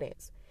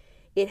confidence.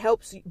 It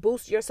helps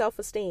boost your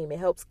self-esteem. It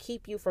helps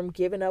keep you from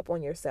giving up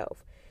on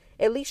yourself.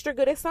 At least you're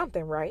good at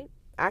something, right?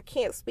 I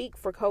can't speak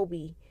for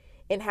Kobe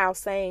and how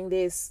saying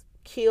this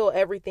kill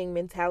everything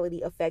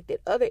mentality affected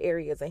other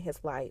areas in his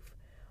life.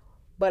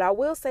 But I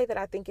will say that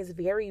I think it's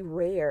very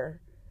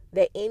rare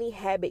that any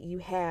habit you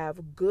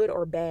have, good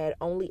or bad,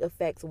 only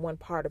affects one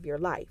part of your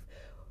life.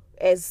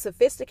 As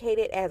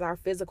sophisticated as our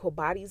physical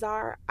bodies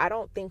are, I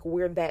don't think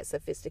we're that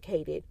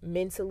sophisticated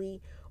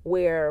mentally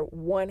where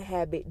one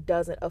habit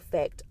doesn't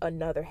affect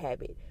another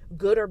habit,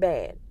 good or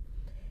bad.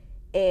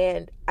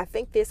 And I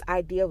think this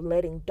idea of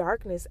letting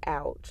darkness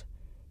out,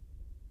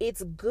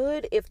 it's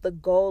good if the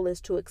goal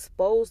is to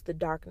expose the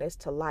darkness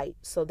to light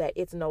so that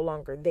it's no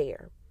longer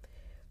there.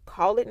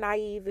 Call it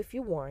naive if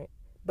you want,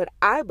 but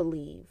I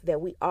believe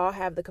that we all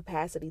have the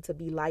capacity to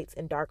be lights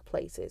in dark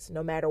places.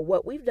 No matter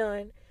what we've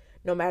done,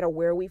 no matter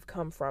where we've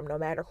come from, no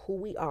matter who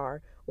we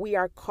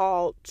are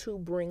called to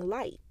bring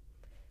light.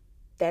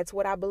 That's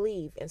what I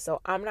believe. And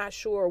so I'm not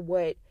sure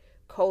what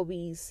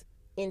Kobe's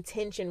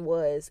intention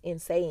was in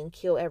saying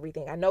kill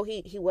everything. I know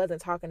he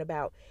wasn't talking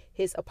about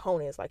his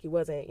opponents, like he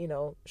wasn't,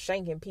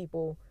 shanking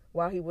people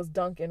while he was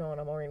dunking on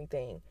them or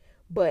anything.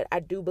 But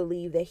I do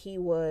believe that he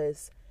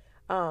was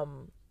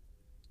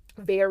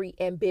very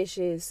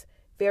ambitious,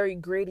 very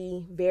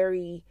gritty,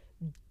 very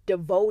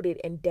devoted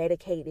and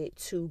dedicated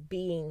to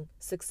being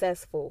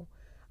successful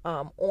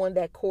on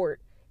that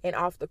court and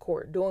off the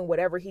court, doing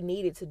whatever he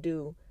needed to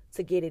do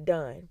to get it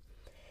done.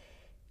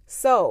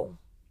 So,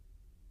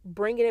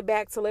 bringing it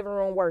back to living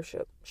room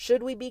worship,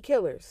 should we be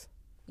killers?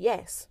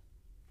 Yes.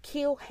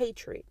 Kill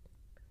hatred,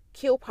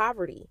 kill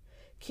poverty,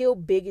 kill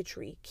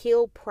bigotry,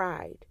 kill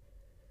pride,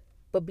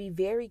 but be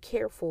very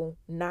careful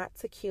not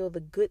to kill the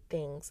good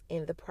things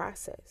in the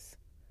process.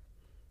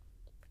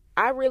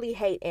 I really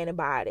hate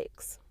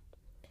antibiotics.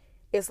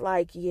 It's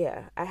like,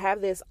 yeah, I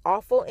have this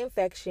awful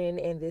infection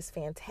in this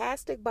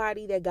fantastic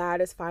body that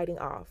God is fighting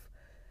off.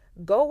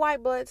 Go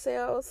white blood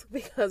cells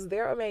because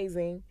they're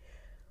amazing,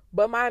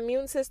 but my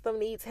immune system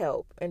needs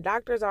help. And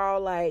doctors are all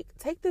like,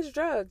 take this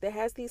drug that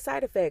has these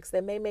side effects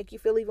that may make you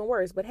feel even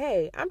worse. But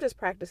hey, I'm just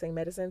practicing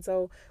medicine,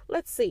 so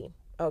let's see.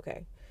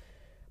 Okay.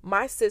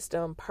 My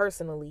system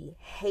personally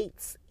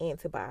hates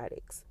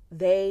antibiotics.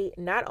 They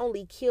not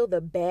only kill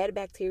the bad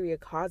bacteria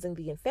causing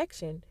the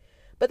infection,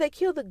 but they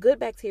kill the good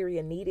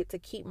bacteria needed to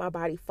keep my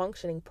body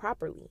functioning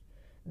properly.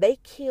 They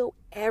kill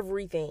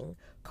everything,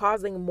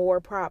 causing more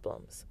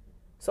problems.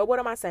 So what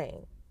am I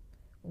saying?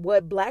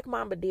 What Black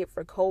Mamba did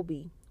for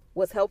Kobe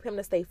was help him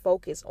to stay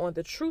focused on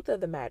the truth of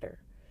the matter.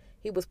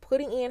 He was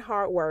putting in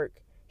hard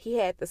work, he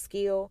had the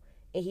skill,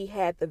 and he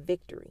had the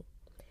victory.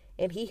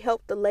 And he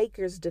helped the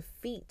Lakers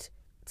defeat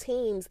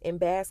teams in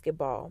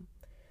basketball.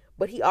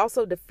 But he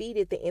also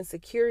defeated the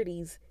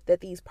insecurities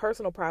that these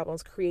personal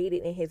problems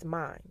created in his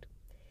mind.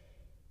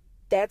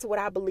 That's what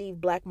I believe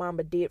Black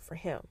Mamba did for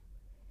him.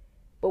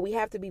 But we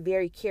have to be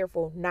very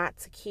careful not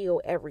to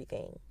kill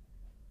everything.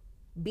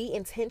 Be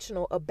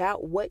intentional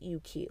about what you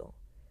kill.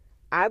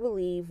 I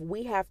believe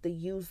we have to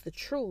use the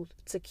truth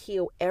to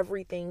kill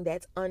everything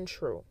that's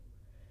untrue.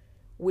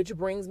 Which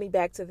brings me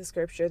back to the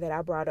scripture that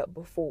I brought up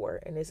before,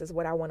 and this is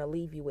what I want to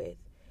leave you with.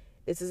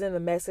 This is in the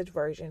Message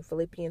version,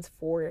 Philippians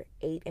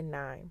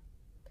 4:8-9.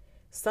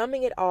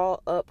 Summing it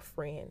all up,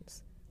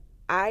 friends,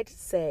 I'd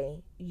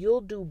say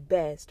you'll do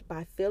best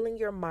by filling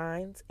your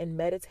minds and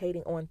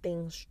meditating on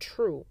things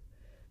true,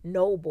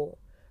 noble,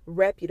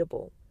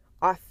 reputable,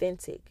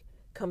 authentic,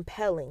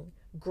 compelling,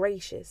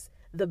 gracious,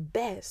 the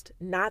best,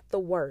 not the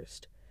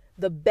worst.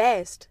 The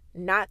best,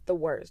 not the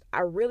worst. I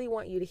really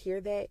want you to hear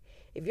that.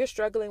 If you're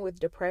struggling with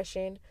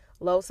depression,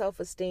 low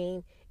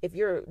self-esteem, if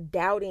you're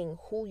doubting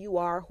who you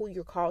are, who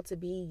you're called to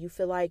be, you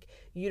feel like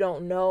you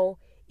don't know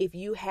if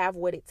you have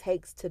what it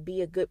takes to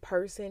be a good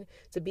person,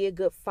 to be a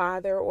good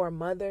father or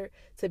mother,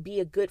 to be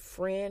a good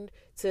friend,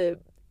 to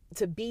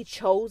be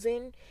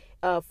chosen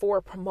for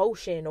a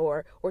promotion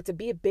or to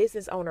be a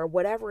business owner,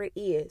 whatever it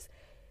is,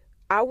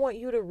 I want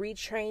you to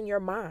retrain your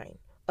mind.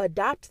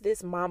 Adopt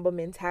this Mamba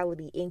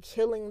mentality in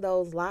killing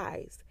those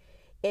lies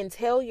and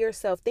tell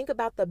yourself, think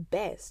about the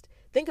best.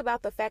 Think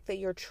about the fact that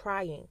you're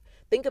trying.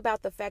 Think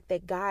about the fact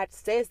that God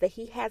says that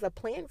he has a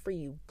plan for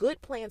you,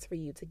 good plans for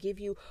you to give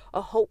you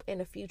a hope in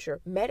the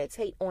future.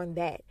 Meditate on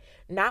that.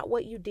 Not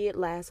what you did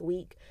last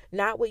week,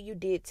 not what you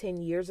did 10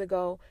 years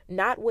ago,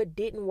 not what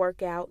didn't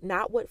work out,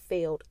 not what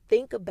failed.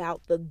 Think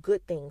about the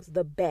good things,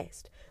 the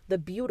best, the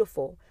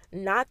beautiful,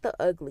 not the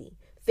ugly.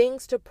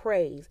 Things to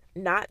praise,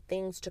 not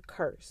things to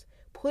curse.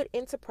 Put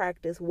into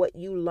practice what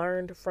you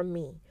learned from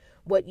me,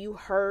 what you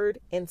heard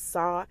and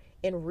saw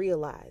and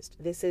realized.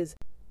 This is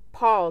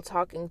Paul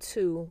talking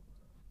to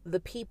the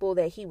people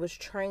that he was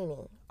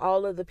training,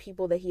 all of the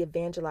people that he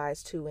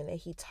evangelized to and that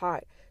he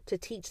taught to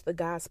teach the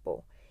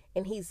gospel.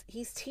 And he's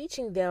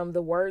teaching them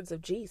the words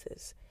of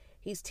Jesus.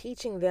 He's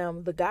teaching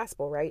them the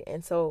gospel, right?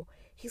 And so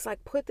he's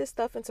like, put this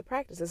stuff into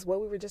practice. This is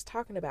what we were just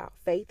talking about,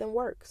 faith and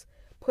works.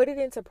 Put it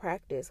into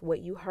practice,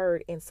 what you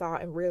heard and saw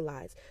and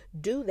realized.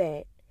 Do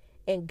that,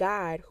 and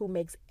God, who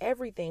makes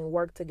everything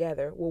work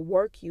together, will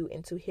work you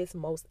into his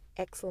most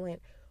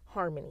excellent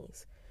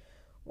harmonies.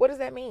 What does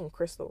that mean,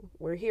 Crystal?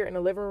 We're here in the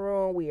living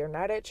room. We are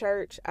not at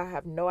church. I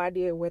have no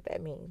idea what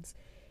that means.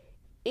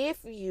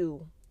 If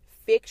you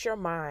fix your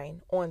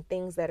mind on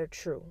things that are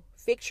true,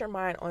 fix your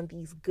mind on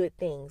these good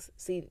things.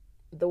 See,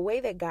 the way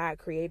that God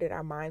created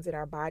our minds and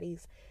our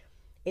bodies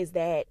is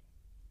that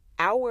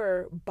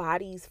our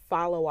bodies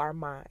follow our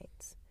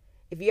minds.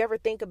 If you ever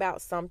think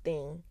about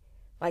something,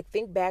 like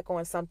think back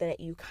on something that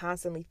you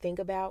constantly think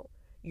about,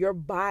 your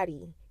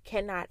body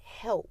cannot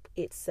help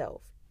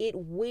itself. It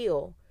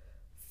will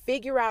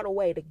figure out a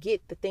way to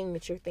get the thing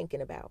that you're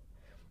thinking about.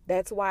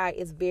 That's why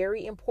it's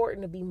very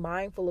important to be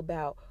mindful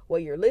about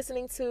what you're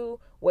listening to,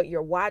 what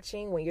you're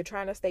watching when you're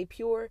trying to stay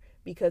pure.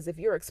 Because if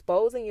you're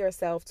exposing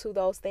yourself to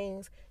those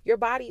things, your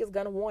body is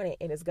going to want it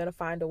and it's going to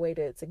find a way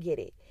to get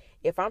it.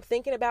 If I'm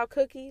thinking about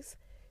cookies,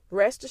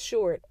 rest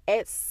assured,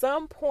 at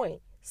some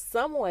point,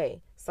 some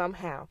way,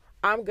 somehow,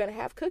 I'm going to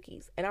have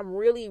cookies. And I'm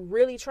really,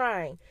 really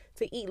trying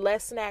to eat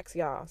less snacks,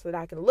 y'all, so that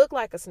I can look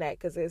like a snack.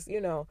 Because it's,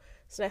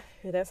 snack,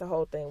 that's a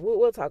whole thing.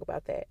 We'll talk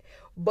about that.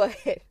 But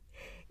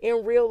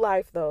in real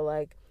life, though,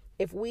 like,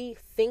 if we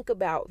think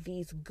about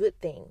these good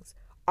things,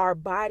 our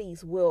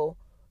bodies will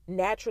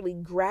naturally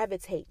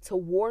gravitate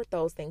toward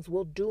those things.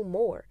 We'll do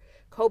more.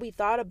 Kobe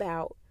thought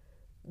about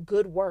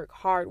good work,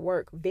 hard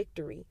work,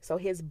 victory. So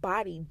his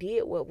body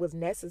did what was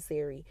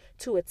necessary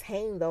to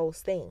attain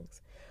those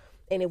things.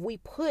 And if we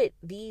put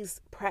these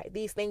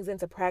things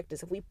into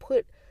practice, if we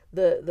put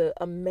the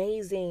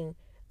amazing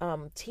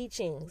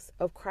teachings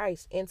of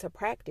Christ into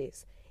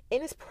practice,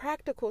 and it's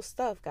practical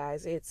stuff,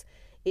 guys.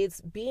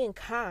 It's being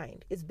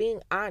kind. It's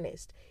being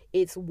honest.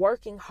 It's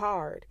working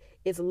hard.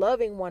 It's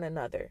loving one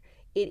another.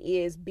 It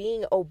is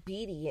being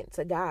obedient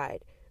to God.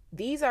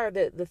 These are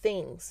the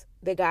things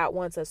that God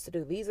wants us to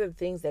do. These are the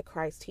things that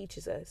Christ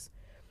teaches us.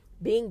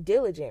 Being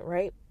diligent,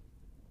 right?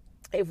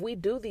 If we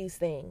do these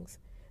things,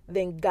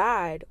 then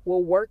God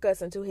will work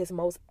us into his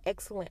most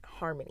excellent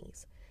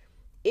harmonies.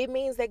 It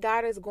means that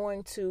God is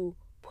going to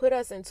put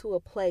us into a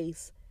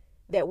place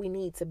that we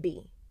need to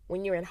be.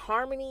 When you're in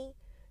harmony,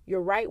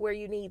 you're right where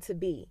you need to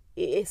be.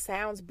 It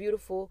sounds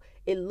beautiful.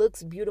 It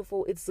looks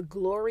beautiful. It's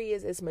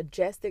glorious. It's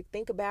majestic.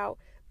 Think about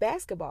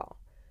basketball.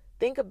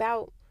 Think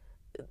about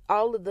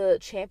all of the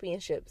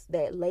championships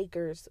that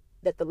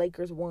the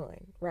Lakers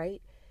won,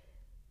 right?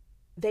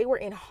 They were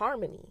in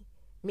harmony,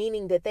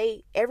 meaning that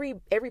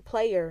every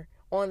player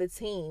on the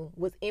team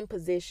was in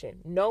position,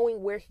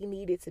 knowing where he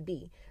needed to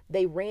be.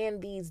 They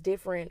ran these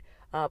different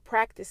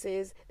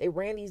practices. They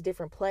ran these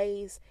different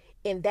plays.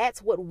 And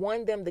that's what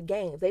won them the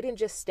games. They didn't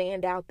just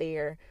stand out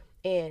there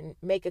and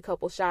make a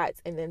couple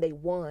shots and then they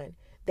won.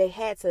 They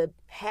had to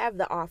have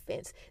the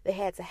offense. They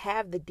had to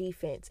have the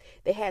defense.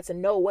 They had to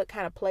know what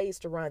kind of plays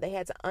to run. They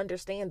had to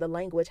understand the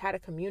language, how to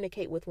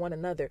communicate with one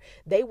another.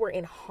 They were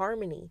in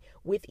harmony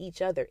with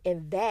each other.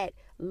 And that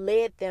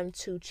led them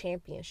to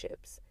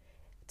championships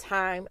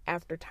time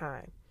after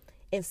time.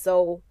 And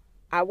so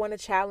I want to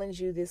challenge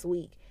you this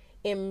week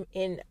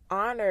in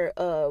honor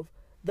of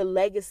the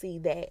legacy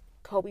that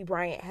Kobe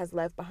Bryant has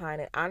left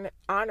behind, and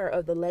honor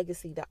of the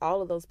legacy that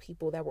all of those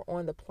people that were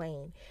on the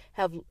plane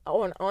have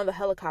on the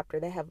helicopter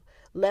that have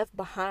left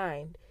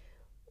behind.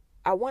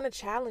 I want to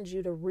challenge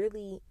you to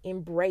really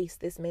embrace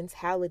this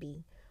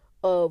mentality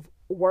of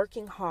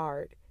working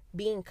hard,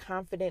 being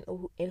confident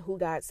in who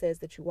God says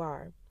that you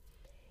are,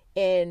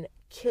 and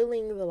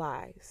killing the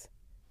lies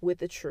with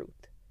the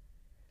truth.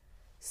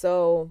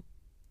 So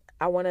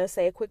I want to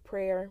say a quick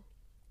prayer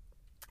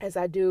as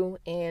I do.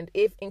 And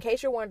if, in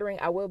case you're wondering,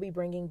 I will be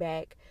bringing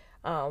back,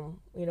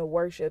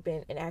 worship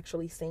and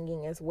actually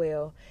singing as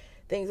well.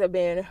 Things have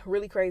been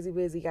really crazy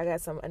busy. I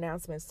got some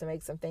announcements to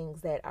make, some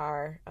things that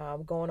are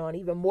going on,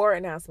 even more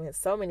announcements,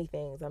 so many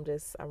things.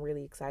 I'm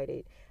really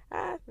excited.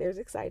 There's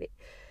excited.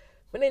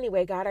 But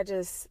anyway, God, I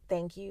just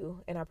thank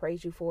you and I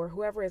praise you for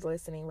whoever is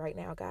listening right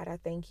now. God, I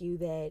thank you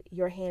that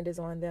your hand is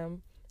on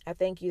them. I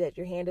thank you that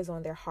your hand is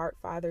on their heart,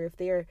 Father. If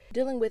they're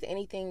dealing with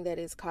anything that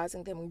is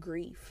causing them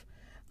grief,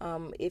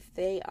 if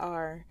they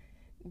are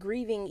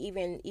grieving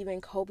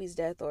even Kobe's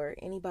death or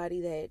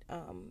anybody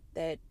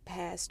that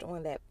passed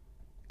on that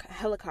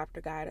helicopter,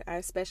 God, I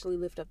especially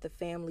lift up the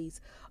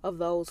families of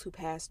those who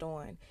passed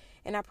on.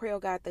 And I pray, oh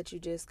God, that you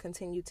just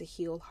continue to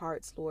heal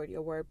hearts, Lord.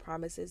 Your word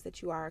promises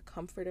that you are a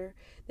comforter,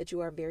 that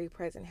you are a very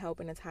present help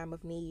in a time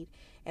of need.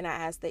 And I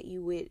ask that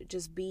you would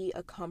just be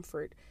a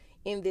comfort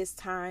in this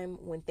time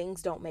when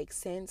things don't make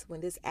sense, when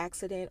this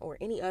accident or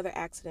any other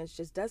accidents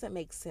just doesn't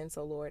make sense,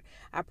 oh Lord.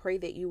 I pray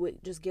that you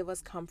would just give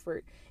us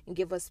comfort and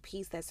give us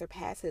peace that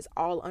surpasses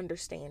all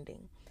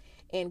understanding.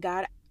 And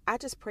God, I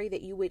just pray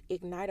that you would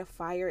ignite a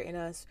fire in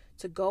us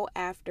to go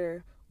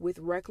after with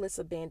reckless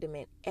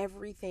abandonment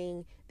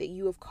everything that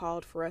you have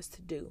called for us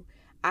to do.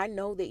 I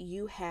know that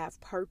you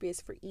have purpose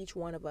for each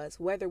one of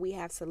us, whether we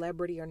have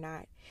celebrity or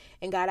not.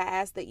 And God, I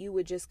ask that you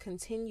would just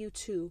continue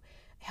to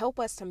help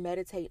us to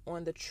meditate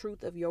on the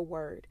truth of your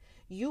word.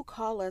 You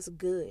call us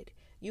good.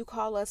 You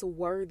call us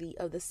worthy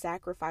of the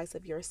sacrifice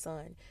of your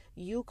son.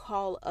 You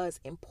call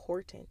us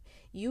important.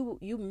 You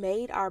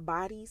made our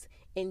bodies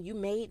and you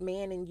made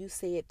man and you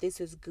said, this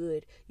is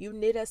good. You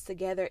knit us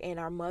together in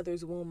our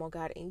mother's womb, oh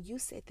God, and you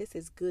said, this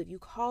is good. You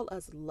call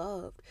us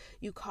loved.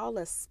 You call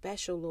us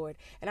special, Lord.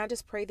 And I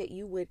just pray that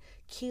you would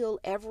kill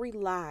every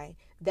lie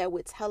that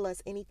would tell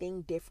us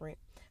anything different.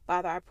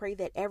 Father, I pray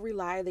that every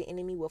lie of the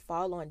enemy will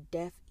fall on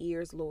deaf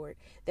ears, Lord,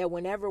 that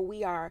whenever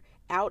we are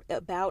out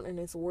about in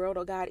this world,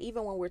 oh God,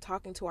 even when we're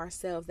talking to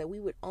ourselves, that we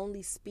would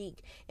only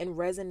speak and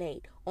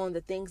resonate on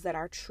the things that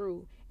are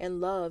true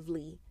and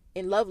lovely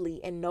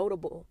and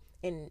notable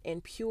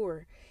and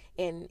pure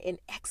and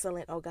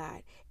excellent, oh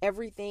God.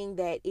 Everything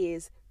that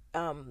is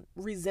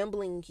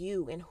resembling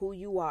you and who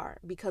you are,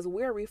 because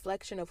we're a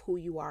reflection of who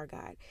you are,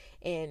 God.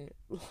 And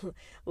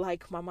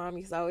like my mom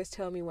used to always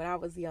tell me when I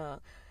was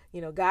young,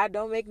 God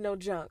don't make no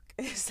junk.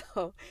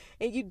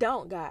 And you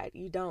don't, God,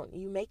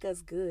 you make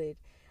us good.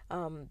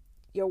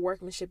 Your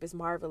workmanship is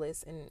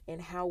marvelous,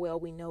 and how well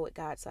we know it,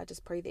 God. So I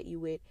just pray that you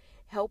would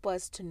help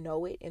us to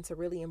know it and to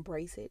really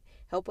embrace it.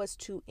 Help us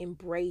to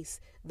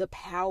embrace the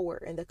power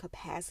and the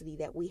capacity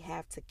that we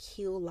have to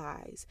kill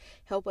lies.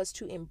 Help us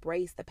to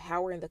embrace the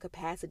power and the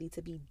capacity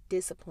to be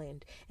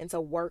disciplined and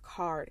to work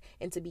hard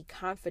and to be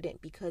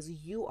confident, because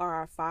you are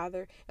our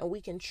Father and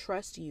we can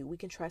trust you. We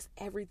can trust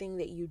everything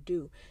that you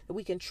do.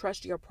 We can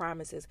trust your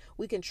promises.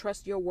 We can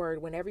trust your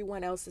word. When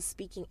everyone else is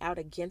speaking out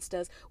against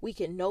us, we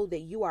can know that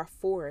you are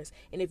for us.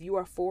 And if you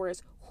are for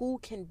us, who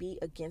can be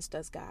against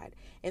us, God?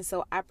 And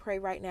so I pray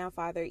right now,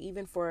 Father,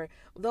 even for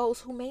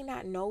those who may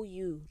not know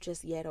you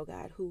just yet, oh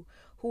God, who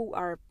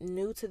are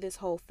new to this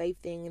whole faith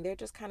thing, and they're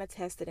just kind of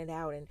testing it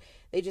out, and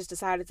they just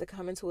decided to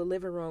come into a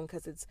living room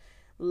because it's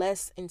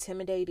less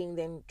intimidating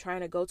than trying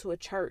to go to a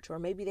church, or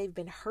maybe they've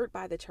been hurt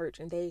by the church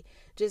and they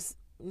just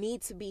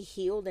need to be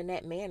healed in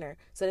that manner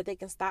so that they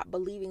can stop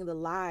believing the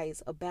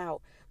lies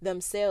about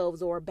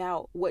themselves or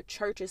about what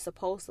church is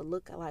supposed to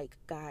look like,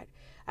 God.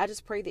 I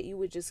just pray that you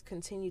would just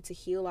continue to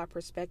heal our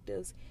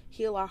perspectives,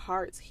 heal our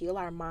hearts, heal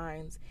our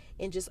minds,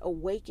 and just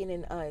awaken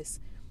in us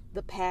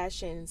the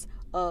passions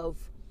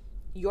of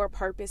your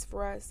purpose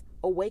for us,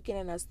 awaken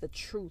in us the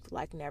truth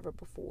like never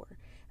before.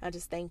 I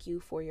just thank you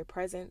for your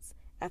presence.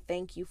 I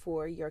thank you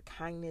for your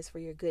kindness, for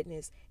your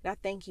goodness, and I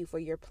thank you for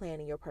your plan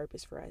and your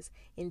purpose for us.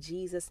 In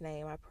Jesus'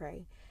 name I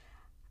pray.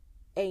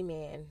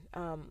 Amen.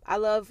 I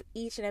love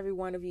each and every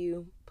one of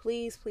you.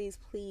 Please, please,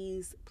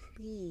 please,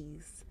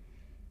 please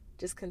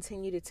just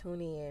continue to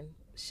tune in.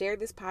 Share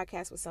this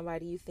podcast with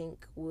somebody you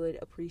think would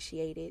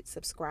appreciate it.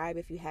 Subscribe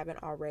if you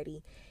haven't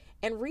already,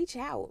 and reach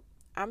out.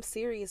 I'm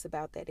serious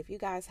about that. If you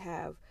guys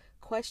have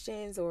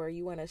questions, or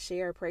you want to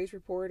share a praise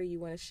report, or you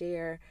want to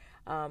share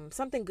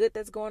something good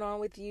that's going on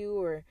with you,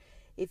 or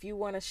if you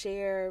want to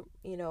share,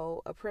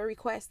 a prayer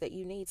request that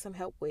you need some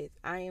help with,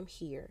 I am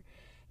here.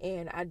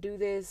 And I do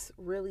this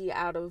really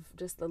out of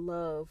just the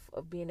love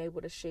of being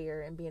able to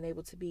share and being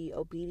able to be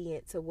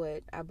obedient to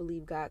what I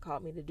believe God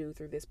called me to do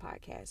through this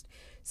podcast.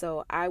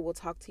 So I will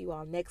talk to you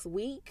all next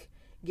week.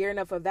 Gearing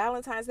up for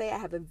Valentine's Day, I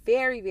have a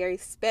very, very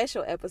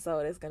special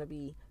episode. It's going to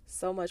be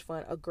so much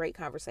fun. A great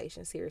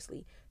conversation.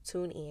 Seriously,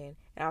 tune in,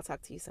 and I'll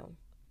talk to you soon.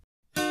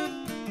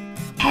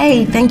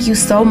 Hey, thank you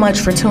so much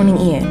for tuning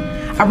in.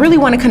 I really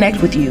want to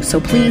connect with you, so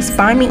please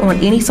find me on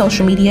any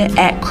social media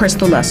at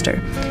Crystal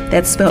Luster.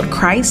 That's spelled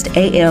Christ,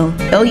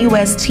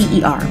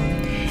 ALLUSTER.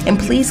 And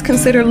please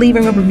consider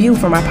leaving a review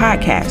for my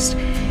podcast,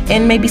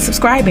 and maybe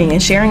subscribing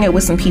and sharing it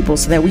with some people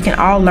so that we can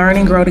all learn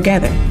and grow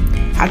together.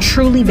 I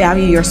truly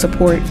value your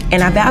support,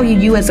 and I value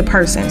you as a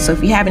person. So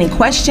if you have any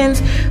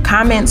questions,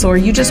 comments, or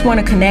you just want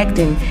to connect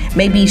and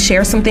maybe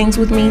share some things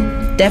with me,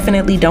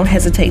 definitely don't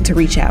hesitate to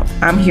reach out.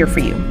 I'm here for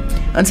you.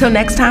 Until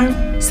next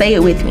time, say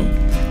it with me.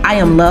 I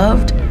am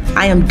loved,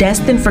 I am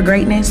destined for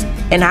greatness,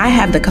 and I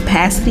have the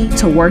capacity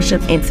to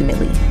worship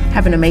intimately.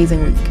 Have an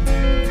amazing week.